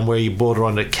 up around where you border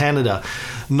onto Canada,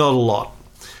 not a lot.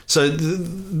 So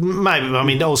maybe, I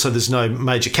mean, also there's no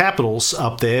major capitals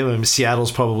up there. I mean,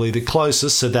 Seattle's probably the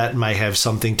closest, so that may have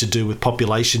something to do with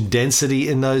population density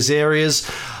in those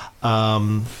areas.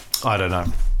 I don't know,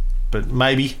 but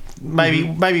maybe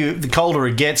the colder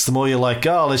it gets, the more you're like,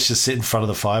 oh, let's just sit in front of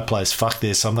the fireplace. Fuck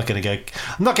this. I'm not going to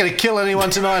kill anyone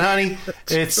tonight, honey.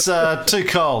 It's too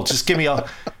cold. Just give me wear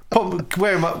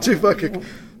my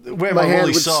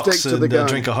woolly socks and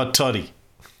drink a hot toddy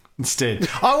instead.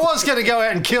 I was going to go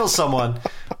out and kill someone,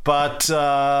 but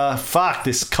fuck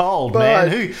this cold,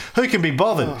 man. Who can be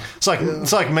bothered? It's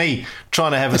like me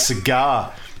trying to have a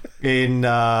cigar in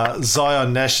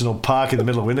Zion National Park in the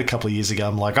middle of winter a couple of years ago.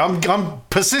 I'm like, I'm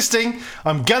persisting.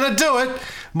 I'm gonna do it.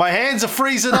 My hands are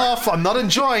freezing off. I'm not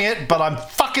enjoying it, but I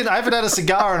haven't had a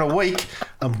cigar in a week.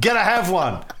 I'm gonna have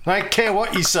one. I don't care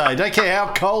what you say. I don't care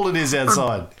how cold it is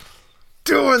outside.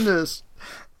 Doing this.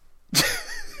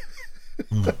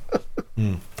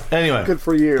 Anyway, good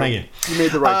for you. Thank you. You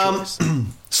made the right choice.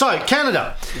 So,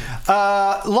 Canada,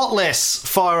 a lot less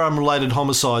firearm-related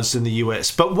homicides than the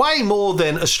US, but way more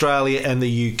than Australia and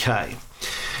the UK.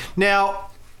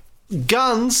 Now,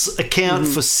 guns account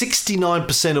for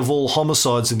 69% of all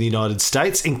homicides in the United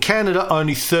States. In Canada,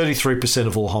 only 33%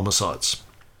 of all homicides.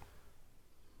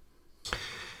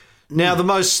 Now, the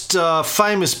most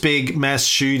famous big mass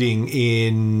shooting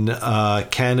in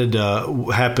Canada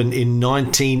happened in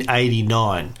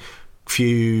 1989, a few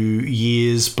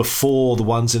years before the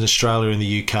ones in Australia and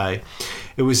the UK.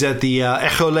 It was at the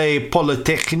École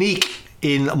Polytechnique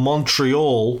in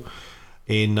Montreal,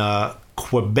 in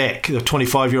Quebec. The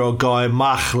 25-year-old guy,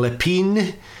 Marc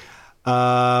Lépine,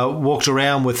 walked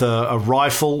around with a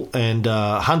rifle and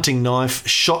a hunting knife,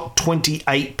 shot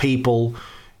 28 people,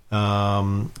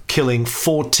 killing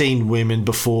 14 women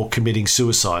before committing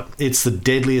suicide. It's the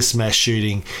deadliest mass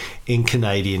shooting in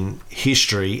Canadian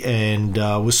history, and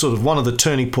was sort of one of the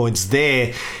turning points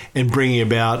there in bringing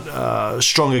about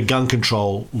stronger gun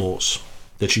control laws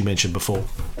that you mentioned before.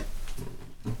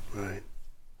 Right.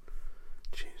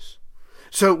 Jeez.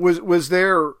 So was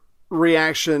their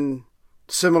reaction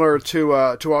similar to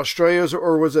Australia's,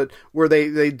 or was it where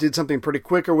they did something pretty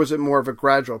quick, or was it more of a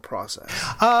gradual process?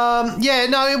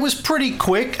 It was pretty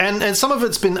quick, and some of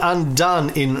it's been undone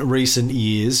in recent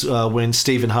years when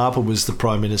Stephen Harper was the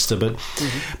Prime Minister. But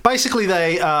basically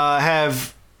they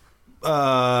have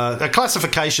a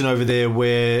classification over there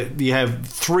where you have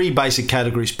three basic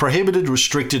categories: prohibited,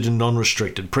 restricted, and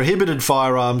non-restricted. Prohibited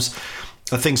firearms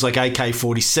things like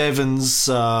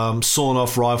AK-47s,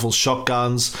 sawn-off rifles,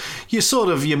 shotguns,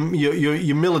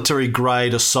 your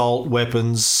military-grade assault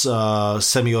weapons,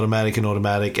 semi-automatic and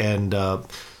automatic, and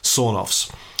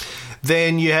sawn-offs.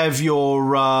 Then you have your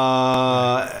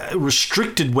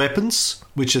restricted weapons,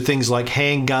 which are things like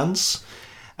handguns.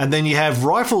 And then you have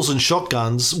rifles and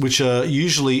shotguns, which are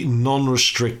usually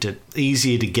non-restricted,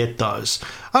 easier to get those.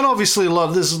 And obviously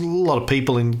there's a lot of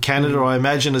people in Canada, I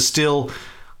imagine, are still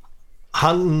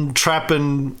hunting,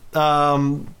 trapping, what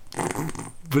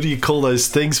do you call those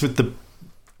things with the...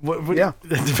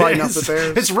 fighting off the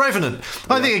bears. It's Revenant.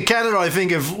 I think in Canada, I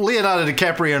think of Leonardo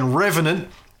DiCaprio and Revenant,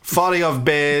 fighting off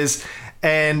bears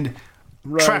and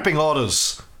trapping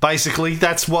otters. Basically,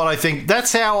 that's what I think.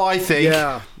 That's how I think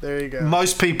there you go.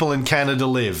 Most people in Canada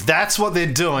live. That's what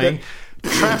they're doing,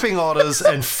 trapping otters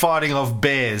and fighting off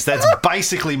bears. That's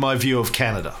basically my view of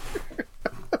Canada.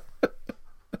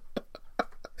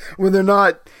 When they're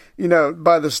not,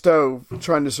 by the stove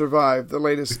trying to survive the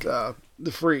latest, the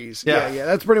freeze. Yeah,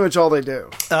 that's pretty much all they do.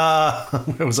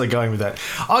 Where was I going with that?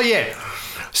 Oh, yeah.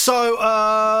 So,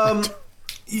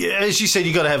 as you said,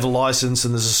 you got to have a license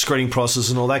and there's a screening process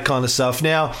and all that kind of stuff.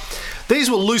 Now, these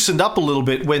were loosened up a little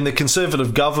bit when the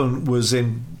Conservative government was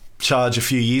in charge a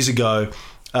few years ago.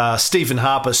 Stephen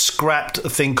Harper scrapped a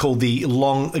thing called the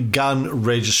Long Gun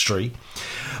Registry.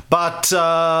 But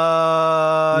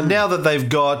now that they've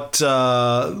got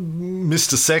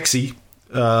Mr. Sexy,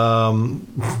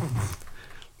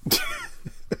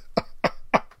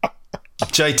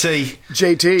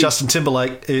 JT, Justin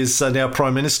Timberlake, is now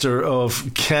Prime Minister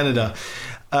of Canada.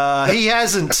 He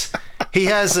hasn't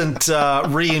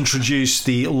reintroduced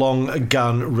the Long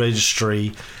Gun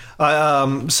Registry,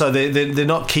 so they're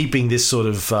not keeping this sort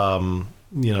of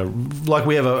like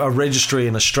we have a registry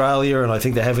in Australia, and I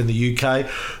think they have in the UK,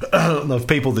 of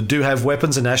people that do have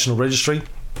weapons, a national registry.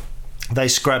 They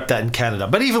scrapped that in Canada.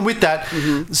 But even with that,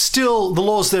 still the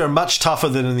laws there are much tougher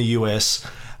than in the US.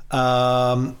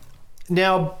 Now,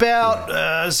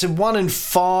 about 1 in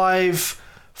 5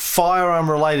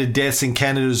 firearm-related deaths in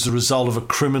Canada is the result of a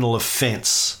criminal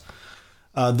offence.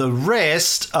 The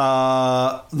rest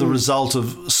are the result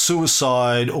of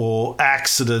suicide or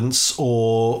accidents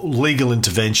or legal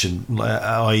intervention,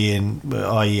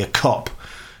 i.e. a cop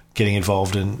getting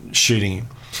involved in shooting him.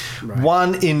 Right.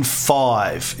 1 in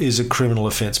 5 is a criminal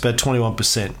offence, about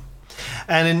 21%.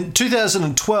 And in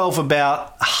 2012,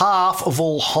 about half of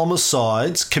all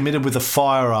homicides committed with a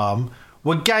firearm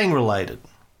were gang-related.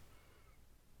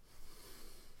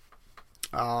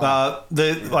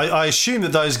 I assume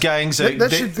that those gangs are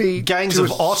gangs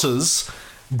of otters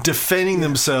defending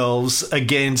themselves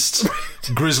against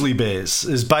grizzly bears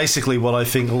is basically what I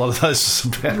think a lot of those is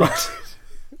about. Right.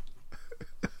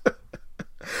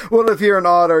 Well, if you're an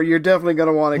otter, you're definitely going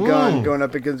to want a gun going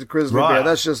up against a grizzly bear.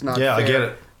 That's just not fair. Yeah, I get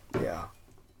it.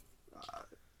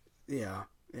 Yeah.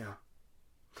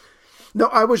 No,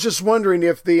 I was just wondering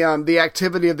if the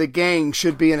activity of the gang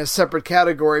should be in a separate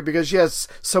category because, yes,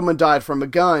 someone died from a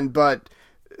gun, but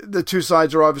the two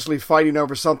sides are obviously fighting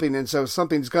over something, and so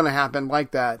something's going to happen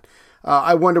like that.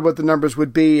 I wonder what the numbers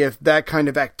would be if that kind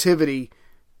of activity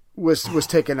was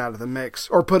taken out of the mix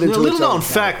or put into a little known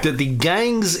fact that the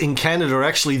gangs in Canada are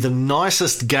actually the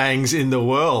nicest gangs in the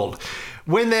world.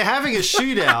 When they're having a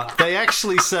shootout, they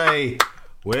actually say,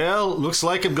 "Well, looks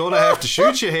like I'm going to have to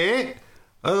shoot you here."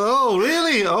 Oh,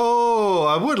 really? Oh,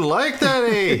 I wouldn't like that,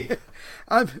 eh?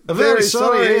 I'm very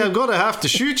sorry. I'm going to have to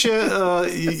shoot you.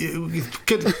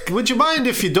 Would you mind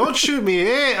if you don't shoot me,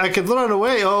 eh? I could run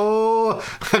away. Oh,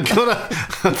 I'm going to...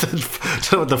 I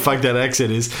don't know what the fuck that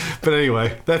accent is. But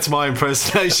anyway, that's my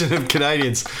impersonation of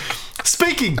Canadians.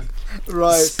 Speaking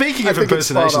of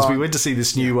impersonations, we went to see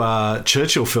this new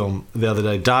Churchill film the other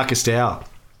day, Darkest Hour.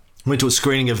 Went to a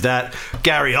screening of that.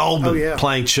 Gary Oldman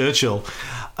playing Churchill.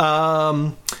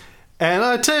 And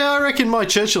I tell you, I reckon my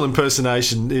Churchill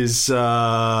impersonation is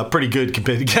pretty good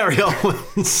compared to Gary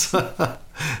Oldman's.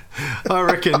 I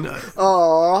reckon.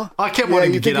 I kept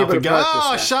wanting to get up and go,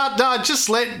 just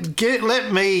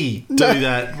let me do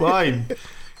that. Why?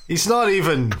 He's not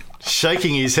even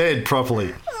shaking his head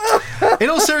properly. In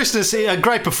all seriousness, a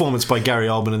great performance by Gary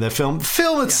Oldman in that film. The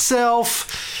film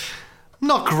itself...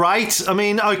 not great. I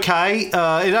mean, okay.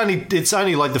 It's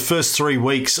only like the first 3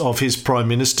 weeks of his prime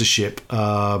ministership,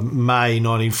 May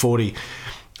 1940,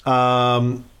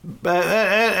 and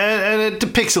it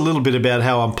depicts a little bit about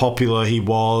how unpopular he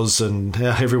was and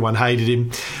how everyone hated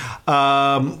him.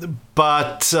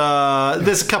 But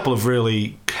there's a couple of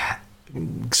really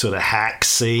sort of hack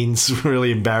scenes,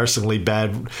 really embarrassingly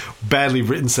badly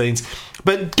written scenes.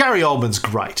 But Gary Oldman's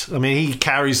great. I mean, he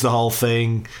carries the whole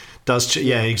thing.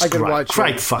 He's great.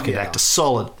 Great fucking actor.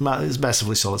 Solid. He's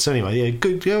massively solid. So anyway,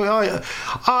 good. I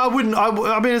mean,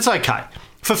 it's okay.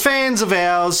 For fans of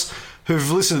ours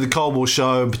who've listened to the Cold War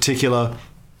show in particular,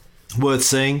 worth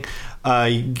seeing.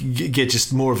 You get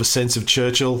just more of a sense of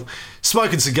Churchill.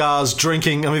 Smoking cigars,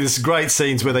 drinking. I mean, there's great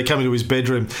scenes where they come into his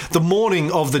bedroom. The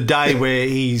morning of the day where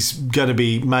he's going to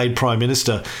be made Prime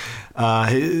Minister,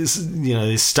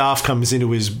 his staff comes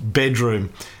into his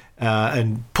bedroom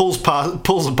and pulls apart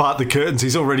the curtains.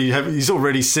 He's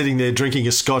already sitting there drinking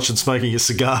a scotch and smoking a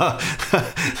cigar.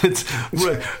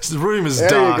 The room is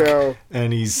dark,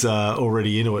 and he's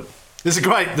already into it. There's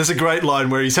a great line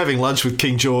where he's having lunch with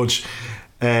King George,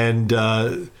 and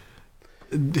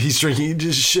he's drinking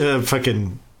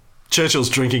Churchill's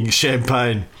drinking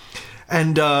champagne,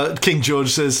 and King George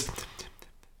says,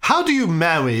 How do you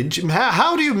manage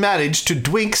to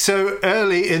drink so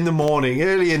early in the morning,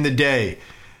 early in the day?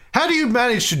 How do you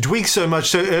manage to drink so much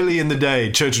so early in the day?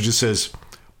 Churchill just says,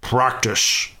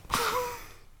 practice.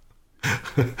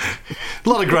 A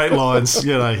lot of great lines,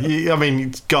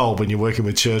 it's gold when you're working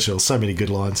with Churchill. So many good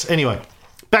lines. Anyway,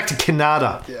 back to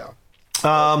Canada. Yeah.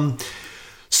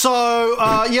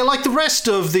 Like the rest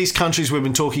of these countries we've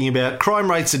been talking about,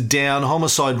 crime rates are down,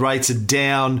 homicide rates are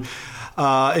down.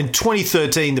 In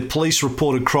 2013, the police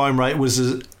reported crime rate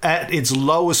was at its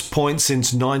lowest point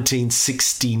since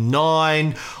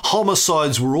 1969.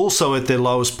 Homicides were also at their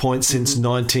lowest point since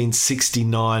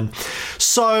 1969.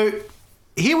 So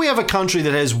here we have a country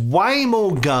that has way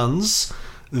more guns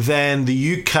than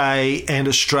the UK and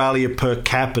Australia per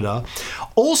capita,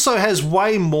 also has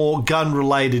way more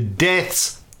gun-related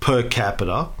deaths per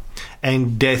capita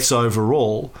and deaths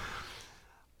overall.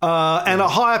 And a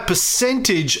higher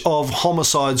percentage of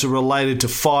homicides are related to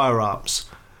firearms.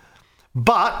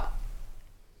 But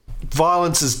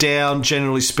violence is down,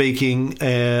 generally speaking.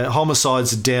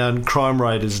 Homicides are down. Crime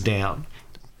rate is down.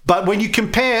 But when you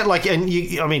compare,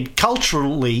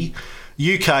 culturally,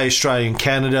 UK, Australia, and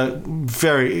Canada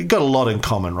got a lot in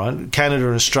common, right? Canada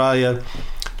and Australia,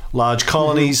 large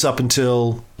colonies up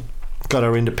until got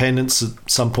our independence at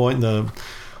some point in the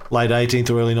late 18th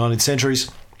or early 19th centuries.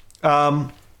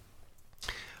 So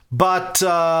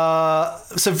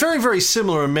very, very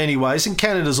similar in many ways. And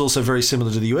Canada's also very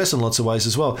similar to the US in lots of ways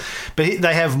as well. But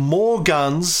they have more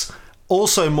guns,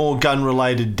 also more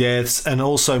gun-related deaths, and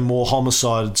also more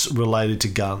homicides related to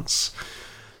guns.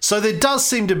 So there does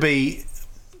seem to be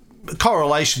a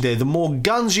correlation there. The more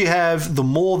guns you have, the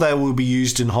more they will be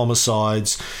used in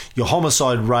homicides. Your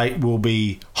homicide rate will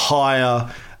be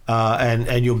higher,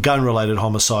 and your gun-related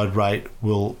homicide rate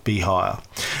will be higher.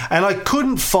 And I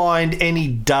couldn't find any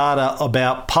data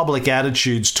about public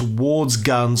attitudes towards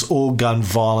guns or gun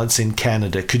violence in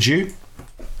Canada. Could you?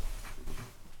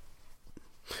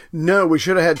 No, we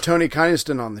should have had Tony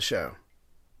Kynaston on the show.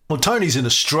 Well, Tony's an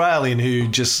Australian who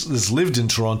just has lived in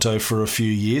Toronto for a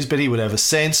few years, but he would have a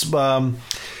sense.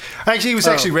 Actually, he was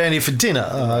around here for dinner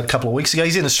a couple of weeks ago.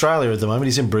 He's in Australia at the moment.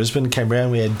 He's in Brisbane. Came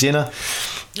round. We had dinner.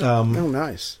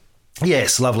 Nice.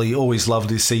 Yes, lovely. Always love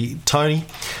to see Tony.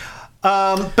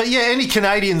 But yeah, any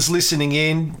Canadians listening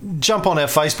in, jump on our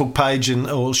Facebook page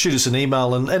or shoot us an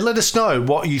email and let us know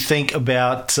what you think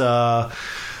about the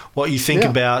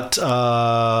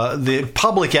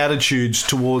public attitudes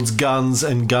towards guns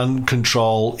and gun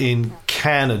control in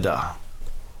Canada.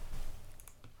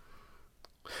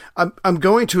 I'm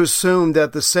going to assume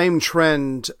that the same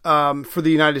trend for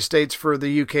the United States, for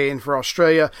the UK, and for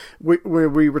Australia, where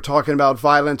we were talking about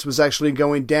violence was actually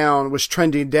going down, was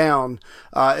trending down.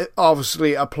 It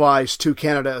obviously applies to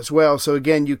Canada as well. So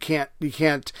again, you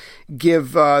can't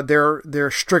give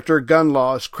their stricter gun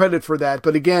laws credit for that.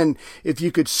 But again, if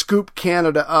you could scoop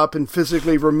Canada up and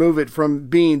physically remove it from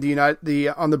being on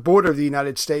the border of the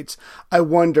United States, I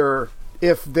wonder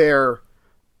if their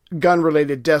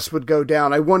gun-related deaths would go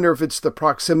down. I wonder if it's the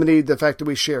proximity, the fact that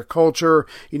we share culture,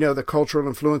 the cultural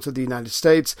influence of the United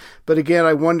States. But again,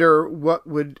 I wonder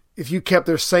if you kept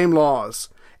their same laws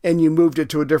and you moved it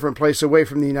to a different place away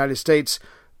from the United States,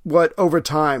 what over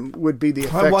time would be the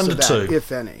effects of that,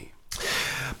 if any.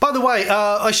 By the way,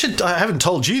 I haven't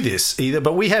told you this either,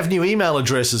 but we have new email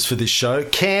addresses for this show,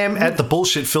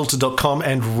 cam@thebullshitfilter.com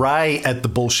and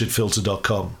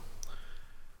ray@thebullshitfilter.com.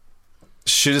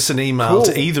 Shoot us an email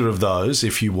to either of those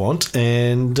if you want.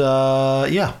 And,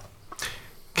 good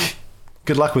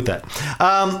luck with that.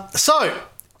 So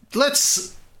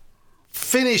let's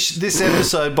finish this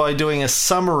episode by doing a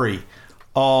summary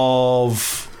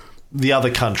of the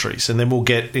other countries. And then we'll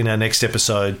get in our next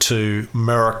episode to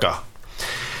America.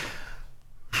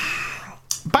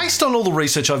 Based on all the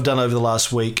research I've done over the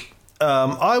last week,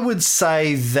 I would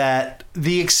say that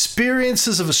the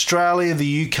experiences of Australia,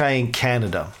 the UK, and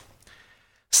Canada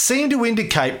seem to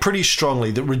indicate pretty strongly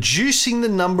that reducing the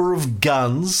number of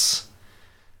guns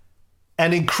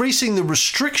and increasing the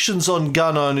restrictions on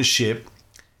gun ownership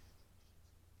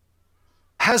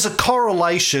has a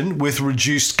correlation with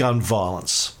reduced gun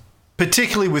violence,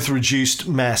 particularly with reduced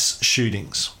mass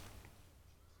shootings.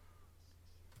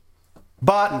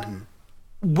 But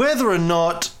whether or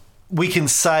not we can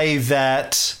say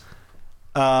that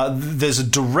there's a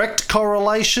direct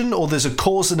correlation or there's a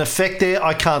cause and effect there,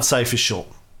 I can't say for sure.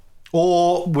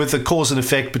 Or with a cause and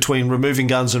effect between removing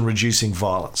guns and reducing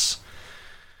violence.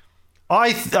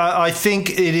 I think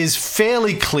it is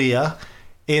fairly clear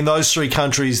in those three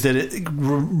countries that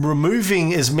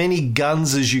removing as many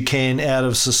guns as you can out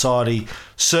of society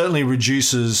certainly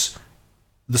reduces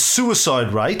the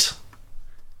suicide rate,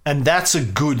 and that's a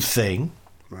good thing.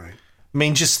 Right. I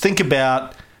mean, just think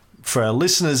about, for our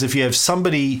listeners, if you have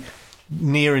somebody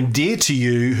near and dear to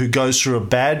you who goes through a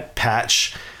bad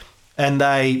patch and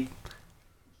they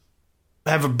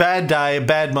have a bad day, a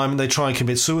bad moment, they try and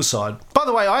commit suicide. By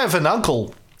the way, I had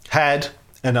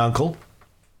an uncle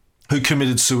who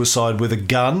committed suicide with a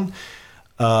gun,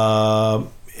 I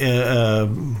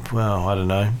don't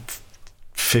know,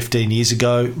 15 years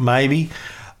ago, maybe.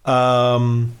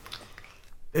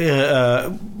 He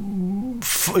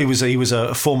was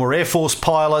a former Air Force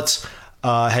pilot,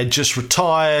 had just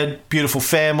retired, beautiful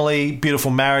family,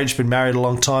 beautiful marriage, been married a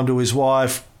long time to his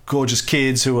wife, gorgeous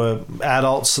kids who were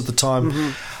adults at the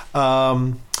time.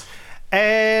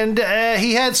 And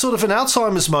he had sort of an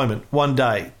Alzheimer's moment one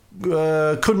day.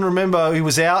 Couldn't remember. He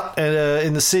was out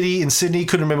in the city in Sydney.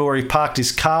 Couldn't remember where he parked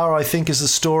his car, I think is the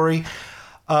story.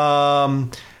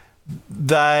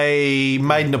 They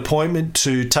made an appointment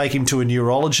to take him to a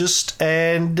neurologist,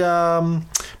 and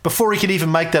before he could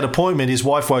even make that appointment, his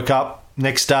wife woke up.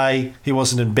 Next day, he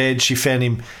wasn't in bed. She found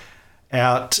him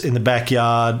out in the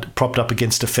backyard, propped up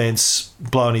against a fence,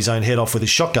 blowing his own head off with his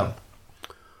shotgun.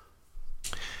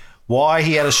 Why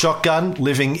he had a shotgun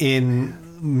living in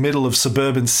middle of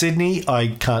suburban Sydney,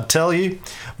 I can't tell you.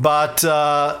 But,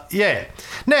 yeah.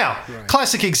 Now,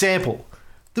 classic example.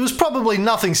 There was probably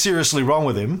nothing seriously wrong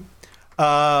with him.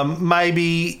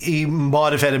 Maybe he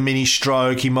might have had a mini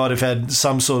stroke. He might have had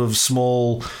some sort of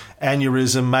small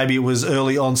aneurysm. Maybe it was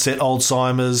early onset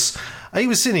Alzheimer's. He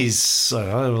was in his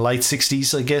late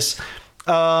 60s, I guess.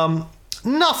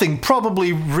 Nothing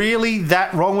probably really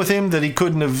that wrong with him that he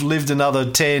couldn't have lived another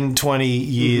 10, 20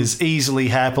 years easily,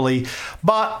 happily.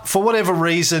 But for whatever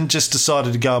reason, just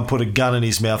decided to go and put a gun in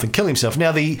his mouth and kill himself.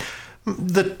 Now, the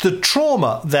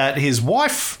trauma that his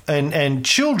wife and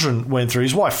children went through,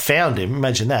 his wife found him,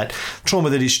 imagine that, trauma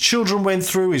that his children went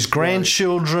through, his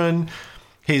grandchildren,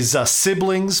 his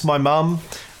siblings, my mum,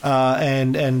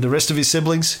 and the rest of his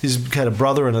siblings. He's had a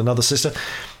brother and another sister.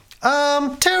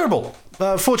 Terrible.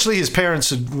 Fortunately, his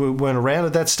parents weren't around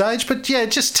at that stage, but yeah,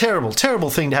 just terrible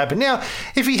thing to happen. Now,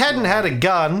 if he hadn't had a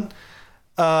gun,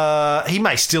 he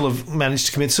may still have managed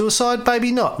to commit suicide.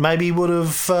 Maybe not. Maybe he would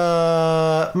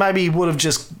have. Maybe he would have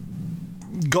just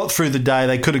got through the day.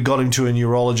 They could have got him to a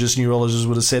neurologist. Neurologist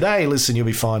would have said, "Hey, listen, you'll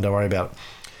be fine. Don't worry about it."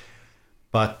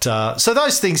 But so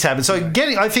those things happen. So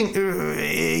I think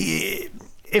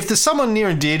if there's someone near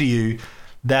and dear to you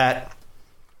that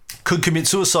could commit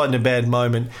suicide in a bad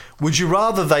moment, would you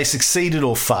rather they succeeded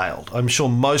or failed? I'm sure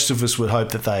most of us would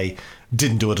hope that they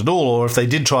didn't do it at all, or if they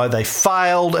did try, they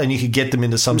failed and you could get them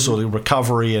into some sort of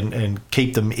recovery and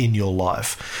keep them in your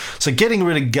life. So getting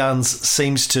rid of guns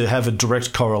seems to have a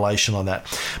direct correlation on that.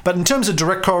 But in terms of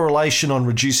direct correlation on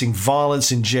reducing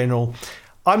violence in general,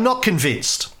 I'm not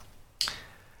convinced.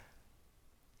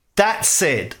 That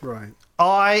said,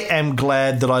 I am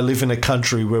glad that I live in a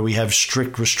country where we have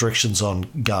strict restrictions on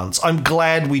guns. I'm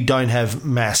glad we don't have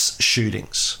mass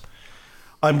shootings.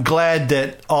 I'm glad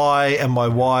that I and my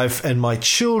wife and my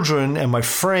children and my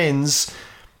friends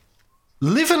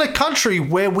live in a country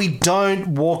where we don't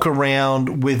walk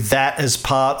around with that as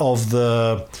part of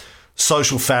the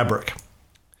social fabric.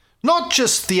 Not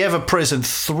just the ever-present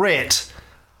threat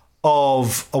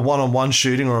of a one-on-one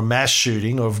shooting or a mass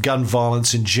shooting or of gun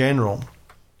violence in general,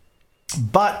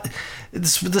 but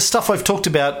the stuff I've talked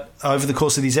about over the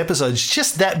course of these episodes,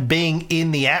 just that being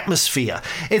in the atmosphere.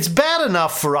 It's bad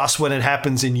enough for us when it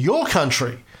happens in your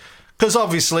country, because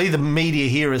obviously the media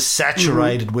here is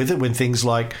saturated with it when things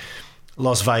like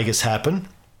Las Vegas happen.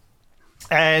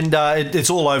 And it's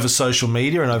all over social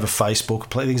media and over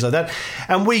Facebook, things like that.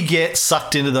 And we get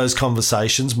sucked into those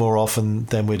conversations more often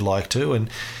than we'd like to. And,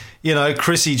 you know,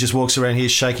 Chrissy just walks around here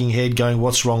shaking her head going,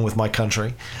 what's wrong with my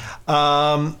country?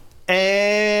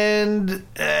 And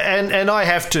I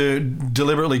have to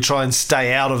deliberately try and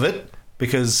stay out of it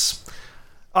because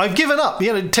I've given up.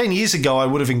 10 years ago, I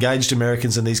would have engaged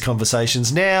Americans in these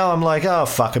conversations. Now I'm like, oh,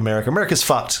 fuck America. America's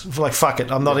fucked. Like, fuck it.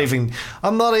 I'm not even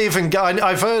going.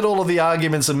 I've heard all of the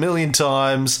arguments a million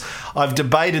times. I've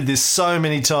debated this so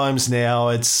many times now.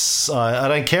 I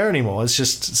don't care anymore. It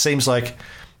seems like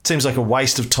a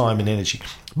waste of time and energy.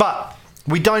 But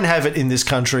we don't have it in this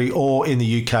country or in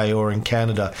the UK or in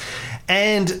Canada.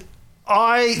 And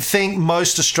I think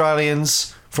most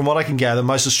Australians, from what I can gather,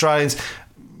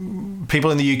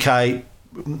 people in the UK,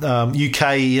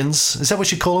 UKians, is that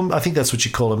what you call them? I think that's what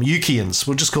you call them, Ukians.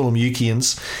 We'll just call them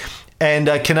Ukians. And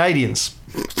Canadians.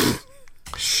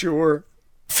 Sure.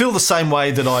 Feel the same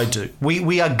way that I do.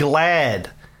 We are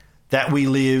glad that we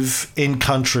live in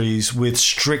countries with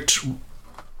strict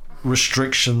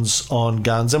restrictions on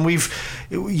guns, and we've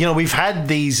had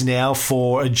these now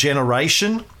for a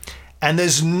generation, and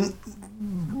there's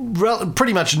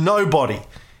pretty much nobody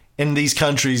in these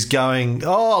countries going,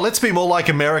 oh, let's be more like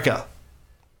America.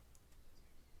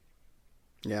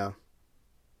 Yeah,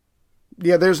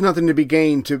 there's nothing to be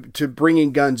gained to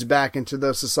bringing guns back into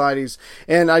those societies.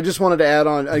 And I just wanted to add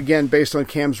on, again, based on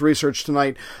Cam's research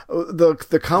tonight,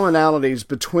 the commonalities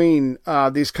between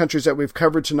these countries that we've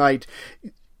covered tonight.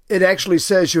 It actually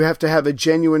says you have to have a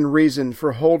genuine reason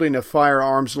for holding a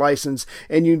firearms license,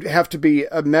 and you have to be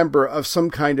a member of some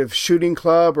kind of shooting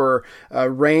club or a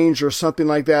range or something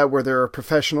like that where there are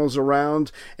professionals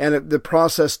around, and the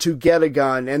process to get a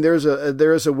gun, and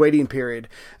there is a waiting period.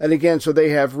 And again, so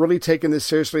they have really taken this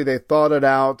seriously. They thought it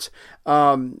out.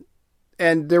 And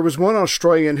And there was one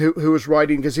Australian who was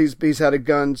writing, because he's had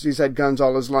guns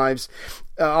all his life,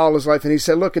 and he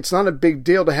said, look, it's not a big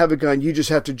deal to have a gun. You just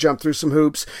have to jump through some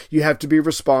hoops. You have to be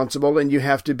responsible, and you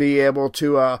have to be able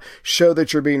to show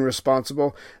that you're being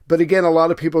responsible. But again, a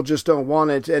lot of people just don't want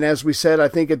it. And as we said, I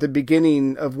think at the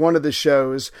beginning of one of the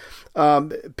shows,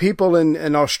 people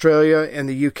in Australia and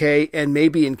the UK and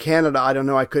maybe in Canada, I don't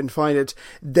know, I couldn't find it,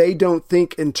 they don't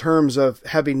think in terms of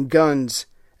having guns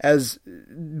as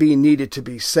being needed to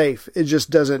be safe. It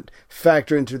just doesn't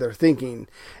factor into their thinking.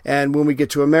 And when we get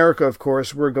to America, of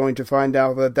course, we're going to find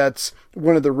out that that's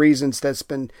one of the reasons that's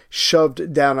been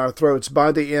shoved down our throats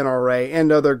by the NRA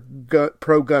and other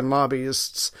pro-gun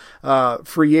lobbyists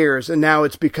for years. And now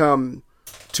it's become,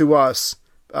 to us,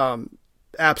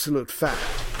 absolute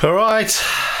fact. All right.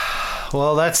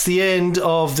 Well, that's the end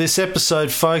of this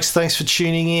episode, folks. Thanks for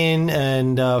tuning in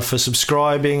and for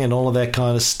subscribing and all of that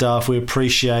kind of stuff. We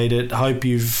appreciate it. Hope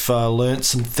you've learnt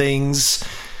some things.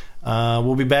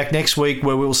 We'll be back next week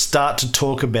where we'll start to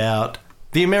talk about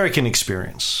the American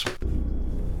experience.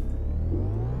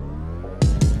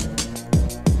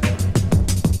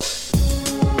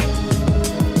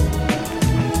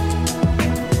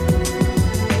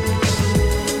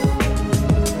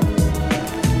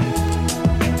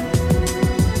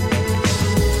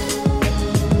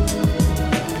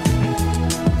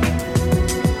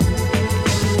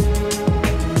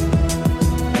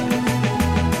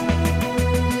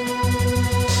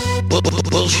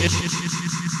 Bullshit.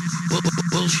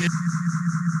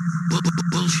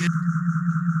 Bullshit.